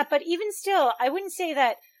 and so that, but even still, I wouldn't say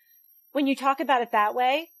that when you talk about it that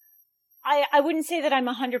way, I wouldn't say that I'm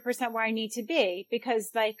 100% where I need to be,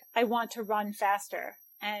 because like I want to run faster,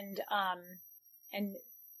 and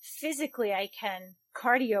physically I can,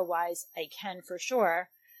 cardio wise, I can for sure,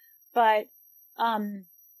 but,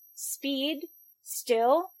 speed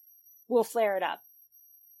still will flare it up.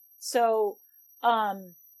 So,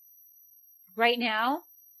 right now,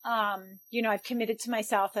 you know, I've committed to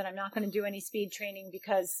myself that I'm not going to do any speed training,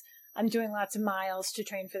 because I'm doing lots of miles to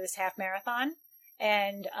train for this half marathon.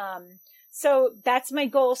 And, so that's my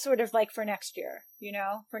goal sort of like for next year, you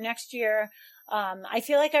know, for next year. I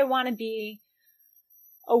feel like I want to be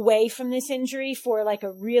away from this injury for like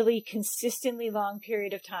a really consistently long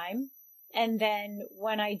period of time. And then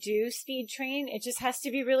when I do speed train, it just has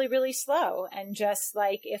to be really, really slow. And just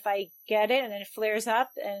like, if I get it and then it flares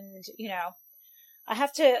up, and, you know, I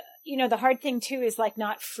have to, you know, the hard thing too is like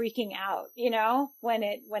not freaking out, you know, when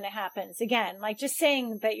it happens again, like just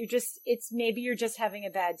saying that maybe you're just having a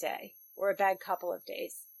bad day. or a bad couple of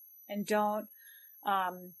days. And don't,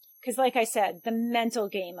 because like I said, the mental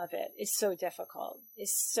game of it is so difficult.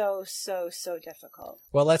 It's so difficult.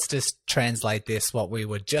 Well, let's just translate this, what we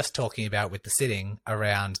were just talking about with the sitting,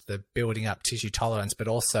 around the building up tissue tolerance, but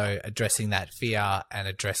also addressing that fear and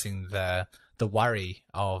addressing the worry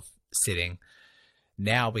of sitting.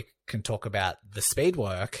 Now we can talk about the speed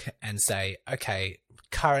work and say, okay,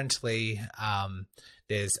 currently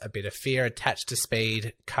there's a bit of fear attached to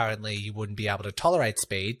speed. Currently, you wouldn't be able to tolerate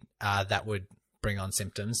speed. That would bring on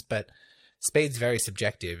symptoms, but speed's very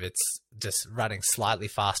subjective. It's just running slightly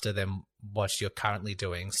faster than what you're currently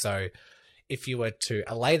doing. So if you were to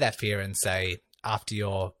allay that fear and say, after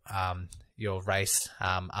your race,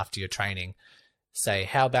 after your training, say,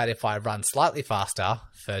 how about if I run slightly faster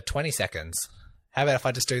for 20 seconds? How about if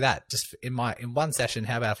I just do that? Just in one session,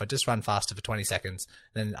 how about if I just run faster for 20 seconds,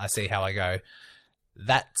 then I see how I go?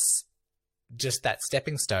 That's just that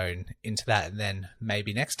stepping stone into that. And then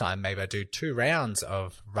maybe next time, maybe I do 2 rounds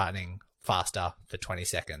of running faster for 20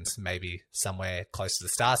 seconds, maybe somewhere close to the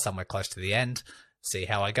start, somewhere close to the end, see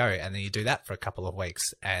how I go. And then you do that for a couple of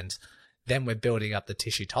weeks. And then we're building up the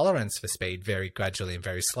tissue tolerance for speed very gradually and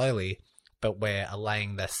very slowly, but we're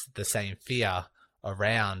allaying the same fear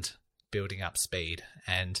around building up speed.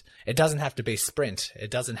 And it doesn't have to be sprint.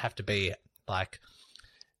 It doesn't have to be like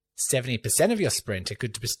 70% of your sprint. It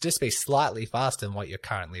could just be slightly faster than what you're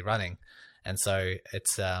currently running. And so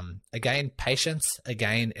it's, again, patience.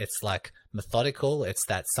 Again, it's like methodical. It's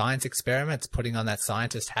that science experiment. It's putting on that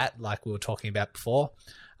scientist hat like we were talking about before.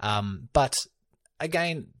 But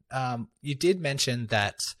again, you did mention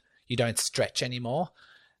that you don't stretch anymore.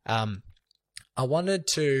 I wanted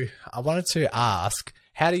to ask,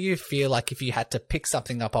 how do you feel like if you had to pick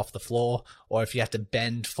something up off the floor, or if you had to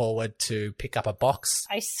bend forward to pick up a box?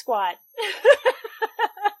 I squat.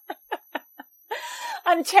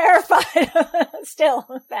 I'm terrified still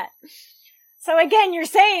of that. So again, you're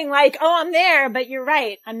saying like, oh, I'm there, but you're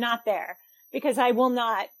right. I'm not there, because I will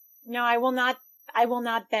not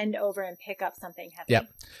bend over and pick up something heavy. Yep.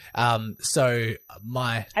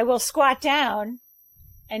 I will squat down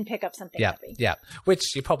and pick up something heavy. Yeah,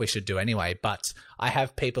 which you probably should do anyway. But I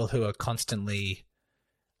have people who are constantly,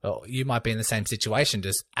 well, you might be in the same situation,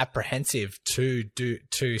 just apprehensive to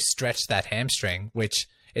stretch that hamstring, which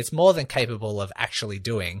it's more than capable of actually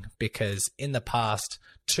doing, because in the past,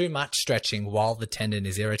 too much stretching while the tendon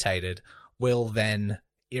is irritated will then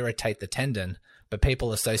irritate the tendon. But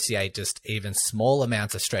people associate just even small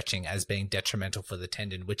amounts of stretching as being detrimental for the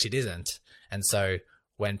tendon, which it isn't. And so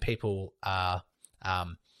when people are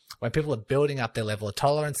building up their level of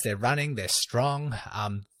tolerance, they're running, they're strong,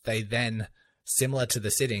 they then, similar to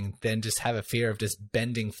the sitting, then just have a fear of just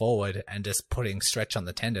bending forward and just putting stretch on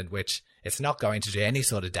the tendon, which it's not going to do any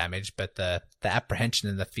sort of damage, but the apprehension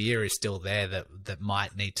and the fear is still there that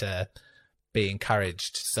might need to be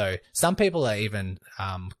encouraged. So some people are even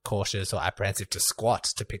cautious or apprehensive to squat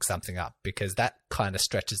to pick something up, because that kind of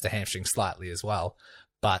stretches the hamstring slightly as well.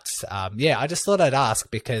 But I just thought I'd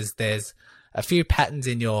ask, because there's a few patterns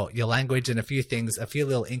in your language and a few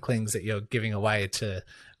little inklings that you're giving away to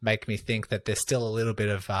make me think that there's still a little bit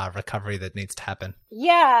of recovery that needs to happen.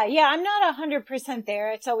 Yeah. I'm not 100%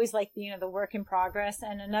 there. It's always like, the work in progress.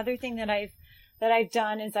 And another thing that I've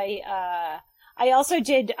done is I also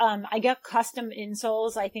did, I got custom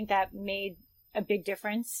insoles. I think that made a big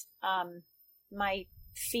difference. My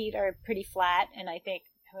feet are pretty flat, and I think,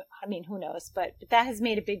 who knows, but that has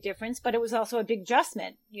made a big difference. But it was also a big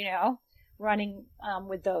adjustment, running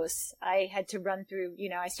with those. I had to run through,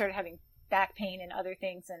 I started having back pain and other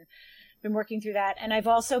things, and been working through that. And I've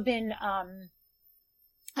also been,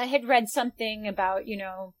 I had read something about,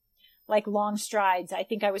 like long strides. I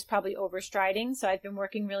think I was probably overstriding. So I've been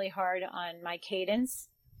working really hard on my cadence.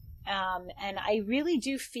 And I really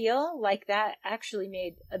do feel like that actually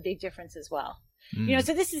made a big difference as well.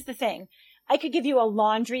 So this is the thing. I could give you a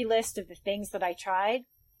laundry list of the things that I tried.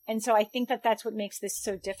 And so I think that that's what makes this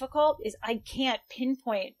so difficult, is I can't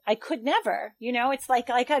pinpoint. I could never, it's like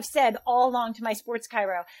I've said all along to my sports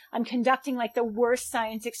chiro, I'm conducting like the worst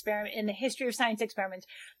science experiment in the history of science experiments,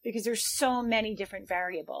 because there's so many different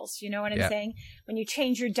variables. You know what I'm saying? When you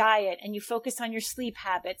change your diet and you focus on your sleep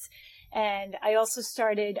habits. And I also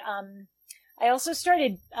started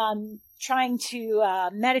trying to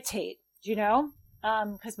meditate,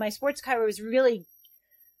 because my sports chiro was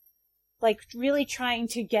really trying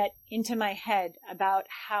to get into my head about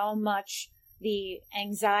how much the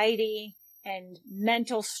anxiety and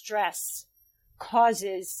mental stress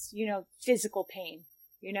causes, physical pain,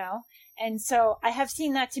 and so I have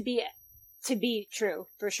seen that to be true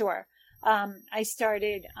for sure. I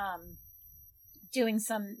started doing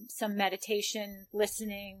some meditation,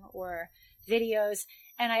 listening, or videos.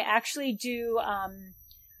 And I actually do,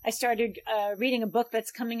 I started reading a book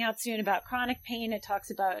that's coming out soon about chronic pain. It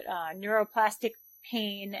talks about neuroplastic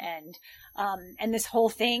pain and this whole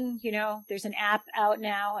thing, there's an app out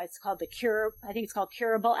now. It's called I think it's called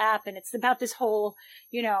Curable app. And it's about this whole,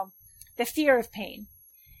 the fear of pain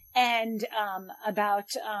and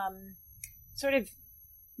about sort of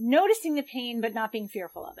noticing the pain, but not being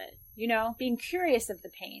fearful of it, being curious of the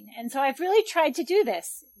pain. And so I've really tried to do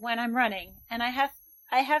this when I'm running, and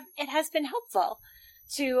it has been helpful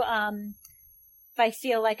to, if I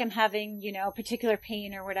feel like I'm having, particular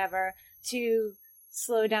pain or whatever, to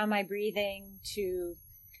slow down my breathing, to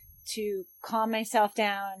calm myself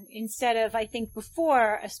down instead of, I think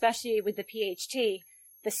before, especially with the PHT,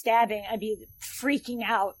 the stabbing, I'd be freaking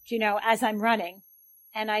out, as I'm running,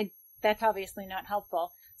 and that's obviously not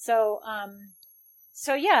helpful.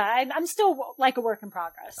 So yeah, I'm still like a work in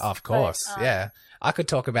progress. Of course. But, yeah. I could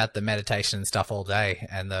talk about the meditation stuff all day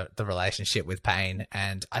and the relationship with pain.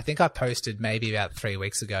 And I think I posted maybe about 3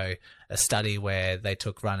 weeks ago a study where they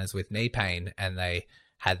took runners with knee pain and they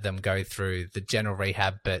had them go through the general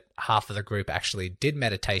rehab, but half of the group actually did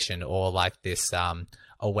meditation or like this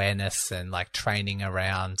awareness and like training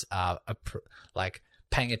around like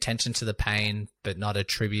paying attention to the pain, but not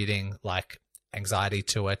attributing like anxiety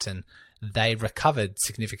to it. And they recovered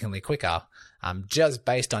significantly quicker just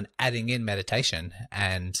based on adding in meditation.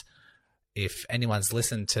 And if anyone's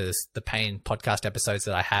listened to the pain podcast episodes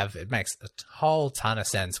that I have, it makes a whole ton of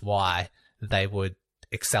sense why they would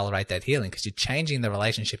accelerate that healing, because you're changing the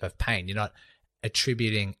relationship of pain. You're not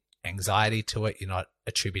attributing anxiety to it. You're not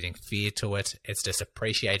attributing fear to it. It's just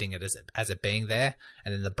appreciating it as it being there.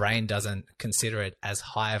 And then the brain doesn't consider it as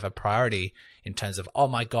high of a priority in terms of, oh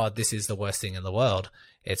my God, this is the worst thing in the world.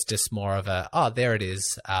 It's just more of a, oh, there it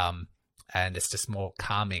is. And it's just more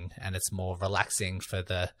calming and it's more relaxing for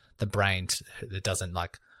the brain that doesn't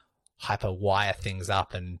like hyper wire things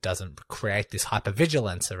up and doesn't create this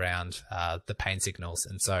hypervigilance around the pain signals.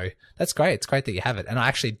 And so that's great. It's great that you have it. And I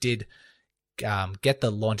actually did get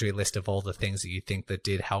the laundry list of all the things that you think that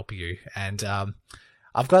did help you. And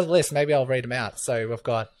I've got a list. Maybe I'll read them out. So we've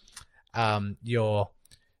got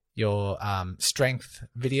your strength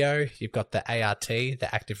video. You've got the ART, the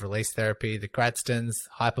active release therapy, the Gradstones,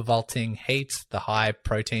 hypervolting, heat, the high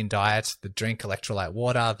protein diet, the drink electrolyte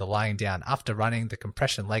water, the lying down after running, the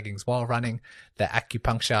compression leggings while running, the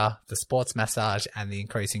acupuncture, the sports massage, and the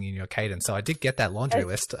increasing in your cadence. So I did get that laundry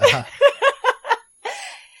list.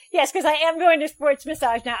 Yes, because I am going to sports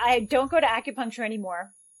massage now. I don't go to acupuncture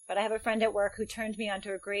anymore, but I have a friend at work who turned me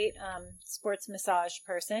onto a great sports massage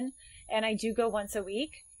person, and I do go once a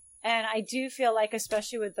week. And I do feel like,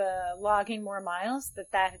 especially with the logging more miles,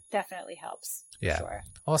 that definitely helps. Yeah, sure.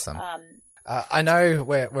 Awesome. I know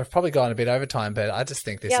we've probably gone a bit over time, but I just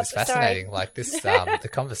think this is fascinating. Sorry. Like this, the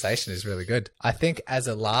conversation is really good. I think as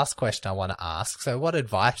a last question I want to ask, so what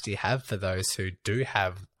advice do you have for those who do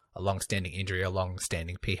have a long-standing injury or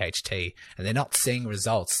long-standing PHT and they're not seeing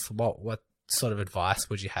results? What sort of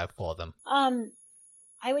advice would you have for them?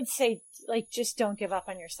 I would say, just don't give up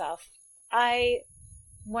on yourself.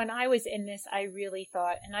 When I was in this, I really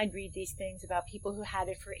thought, and I'd read these things about people who had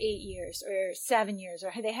it for 8 years or 7 years,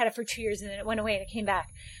 or they had it for 2 years and then it went away and it came back.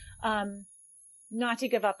 Not to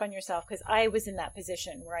give up on yourself, because I was in that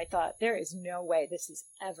position where I thought, there is no way this is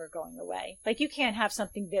ever going away. You can't have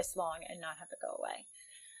something this long and not have it go away.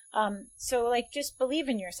 So just believe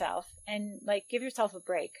in yourself and give yourself a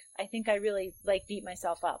break. I think I really beat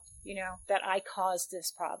myself up, that I caused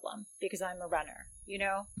this problem because I'm a runner,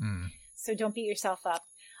 So don't beat yourself up.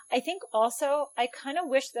 I think also I kind of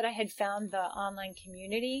wish that I had found the online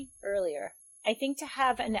community earlier. I think to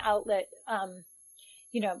have an outlet,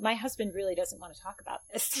 my husband really doesn't want to talk about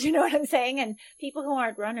this, you know what I'm saying? And people who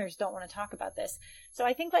aren't runners don't want to talk about this. So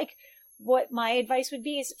I think what my advice would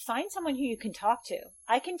be is find someone who you can talk to.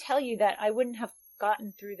 I can tell you that I wouldn't have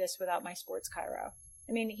gotten through this without my sports chiro.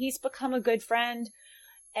 I mean, he's become a good friend,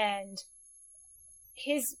 and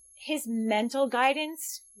his mental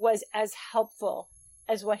guidance was as helpful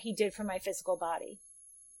as what he did for my physical body.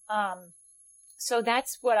 So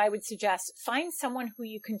that's what I would suggest. Find someone who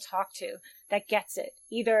you can talk to that gets it.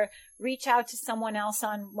 Either reach out to someone else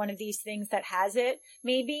on one of these things that has it,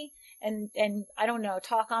 maybe, and I don't know,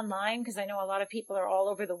 talk online, because I know a lot of people are all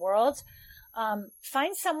over the world.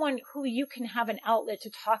 Find someone who you can have an outlet to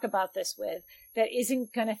talk about this with that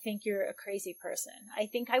isn't going to think you're a crazy person. I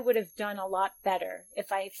think I would have done a lot better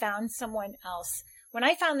if I found someone else when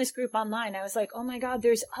I found this group online, I was like, oh my God,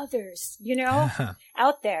 there's others,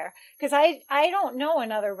 out there. Cause I don't know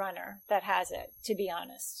another runner that has it, to be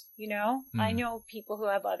honest. I know people who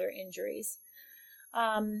have other injuries.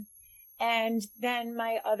 And then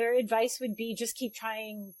my other advice would be just keep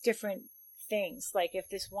trying different things. Like if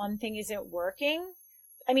this one thing isn't working,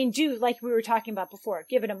 do like we were talking about before,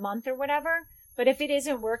 give it a month or whatever. But if it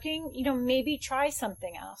isn't working, maybe try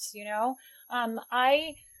something else,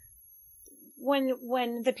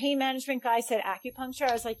 when the pain management guy said acupuncture,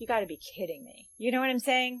 I was like, you got to be kidding me. You know what I'm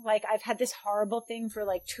saying? Like, I've had this horrible thing for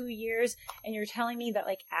like 2 years, and you're telling me that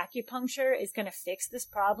like acupuncture is going to fix this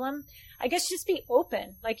problem. I guess just be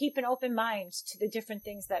open, like keep an open mind to the different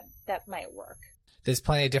things that might work. There's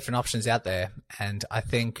plenty of different options out there. And I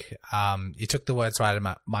think you took the words right out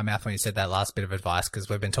of my mouth when you said that last bit of advice, because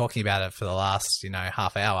we've been talking about it for the last,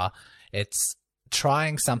 half hour. It's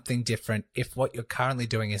trying something different if what you're currently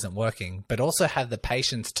doing isn't working, but also have the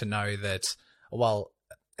patience to know that, well,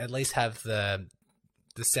 at least have the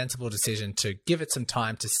sensible decision to give it some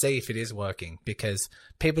time to see if it is working, because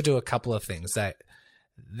people do a couple of things.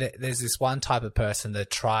 There's this one type of person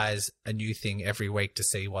that tries a new thing every week to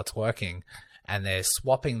see what's working, and they're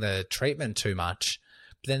swapping the treatment too much.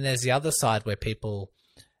 But then there's the other side where people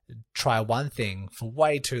try one thing for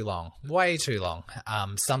way too long.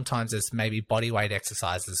 Sometimes it's maybe body weight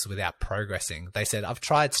exercises without progressing. They said, I've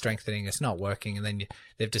tried strengthening, it's not working. And then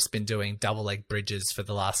they've just been doing double leg bridges for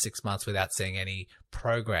the last 6 months without seeing any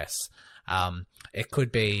progress. It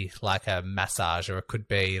could be like a massage, or it could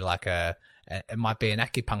be like it might be an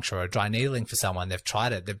acupuncture or a dry needling for someone. They've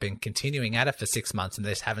tried it. They've been continuing at it for 6 months and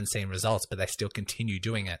they just haven't seen results, but they still continue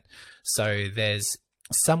doing it. So there's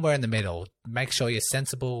somewhere in the middle. Make sure you're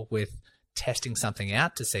sensible with testing something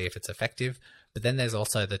out to see if it's effective. But then there's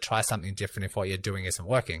also the try something different if what you're doing isn't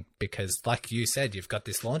working. Because like you said, you've got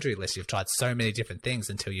this laundry list. You've tried so many different things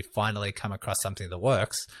until you finally come across something that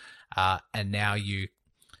works. And now you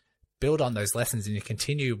build on those lessons and you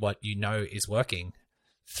continue what you know is working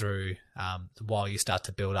through while you start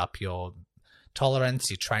to build up your tolerance.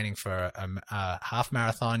 You're training for a half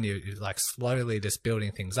marathon. You're like slowly just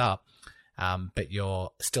building things up. But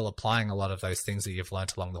you're still applying a lot of those things that you've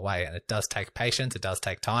learned along the way. And it does take patience, it does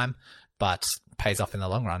take time, but pays off in the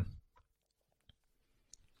long run.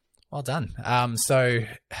 Well done. So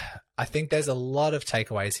I think there's a lot of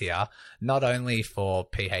takeaways here, not only for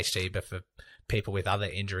PHD, but for people with other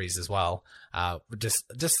injuries as well. Just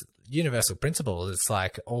universal principles. It's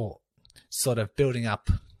like all sort of building up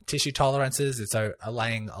tissue tolerances. It's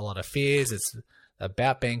allaying a lot of fears. It's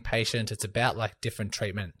about being patient. It's about like different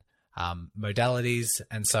treatment modalities.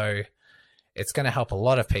 And so it's going to help a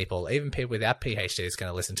lot of people. Even people without PhD is going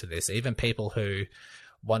to listen to this. Even people who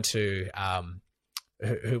want to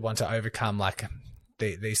overcome like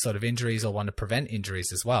these sort of injuries or want to prevent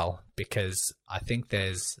injuries as well, because I think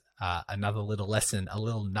there's another little lesson, a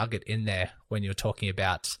little nugget in there when you're talking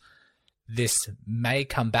about this may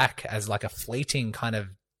come back as like a fleeting kind of,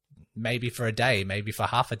 maybe for a day, maybe for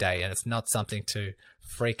half a day. And it's not something to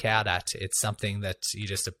freak out at. It's something that you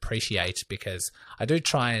just appreciate, because I do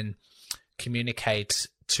try and communicate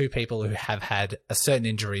to people who have had a certain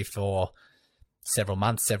injury for several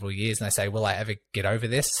months, several years. And they say, will I ever get over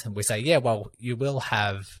this? And we say, yeah, well, you will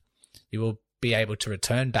be able to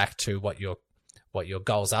return back to what your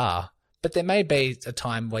goals are. But there may be a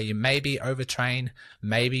time where you maybe overtrain.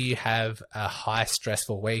 Maybe you have a high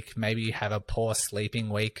stressful week. Maybe you have a poor sleeping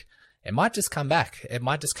week. It might just come back.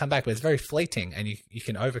 But it's very fleeting, and you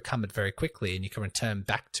can overcome it very quickly, and you can return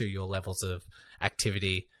back to your levels of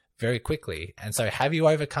activity very quickly. And so have you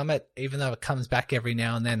overcome it, even though it comes back every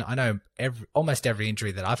now and then? I know almost every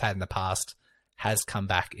injury that I've had in the past has come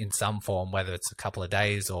back in some form, whether it's a couple of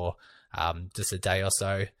days or just a day or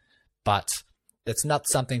so. But it's not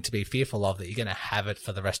something to be fearful of that you're going to have it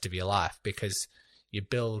for the rest of your life, because you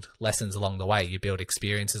build lessons along the way, you build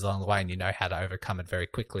experiences along the way, and you know how to overcome it very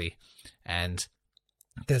quickly. And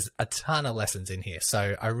there's a ton of lessons in here.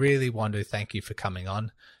 So I really want to thank you for coming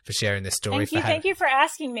on, for sharing this story. Thank you for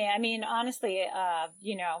asking me. I mean, honestly,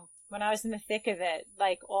 when I was in the thick of it,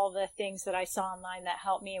 like all the things that I saw online that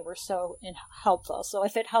helped me were so helpful. So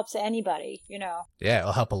if it helps anybody, Yeah,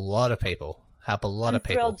 it'll help a lot of people.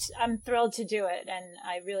 I'm thrilled to do it, and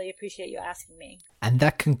I really appreciate you asking me. And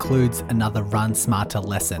that concludes another Run Smarter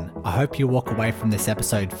lesson. I hope you walk away from this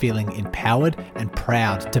episode feeling empowered and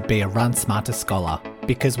proud to be a Run Smarter scholar.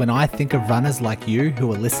 Because when I think of runners like you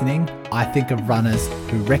who are listening, I think of runners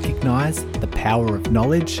who recognize the power of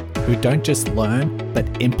knowledge, who don't just learn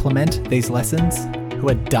but implement these lessons, who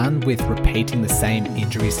are done with repeating the same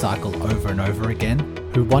injury cycle over and over again,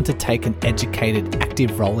 who want to take an educated,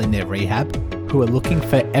 active role in their rehab, who are looking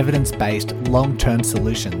for evidence-based long-term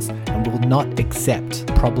solutions and will not accept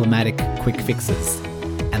problematic quick fixes.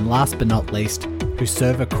 And last but not least, who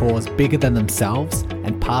serve a cause bigger than themselves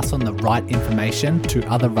and pass on the right information to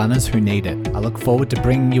other runners who need it. I look forward to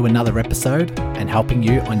bringing you another episode and helping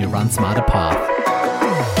you on your Run Smarter path.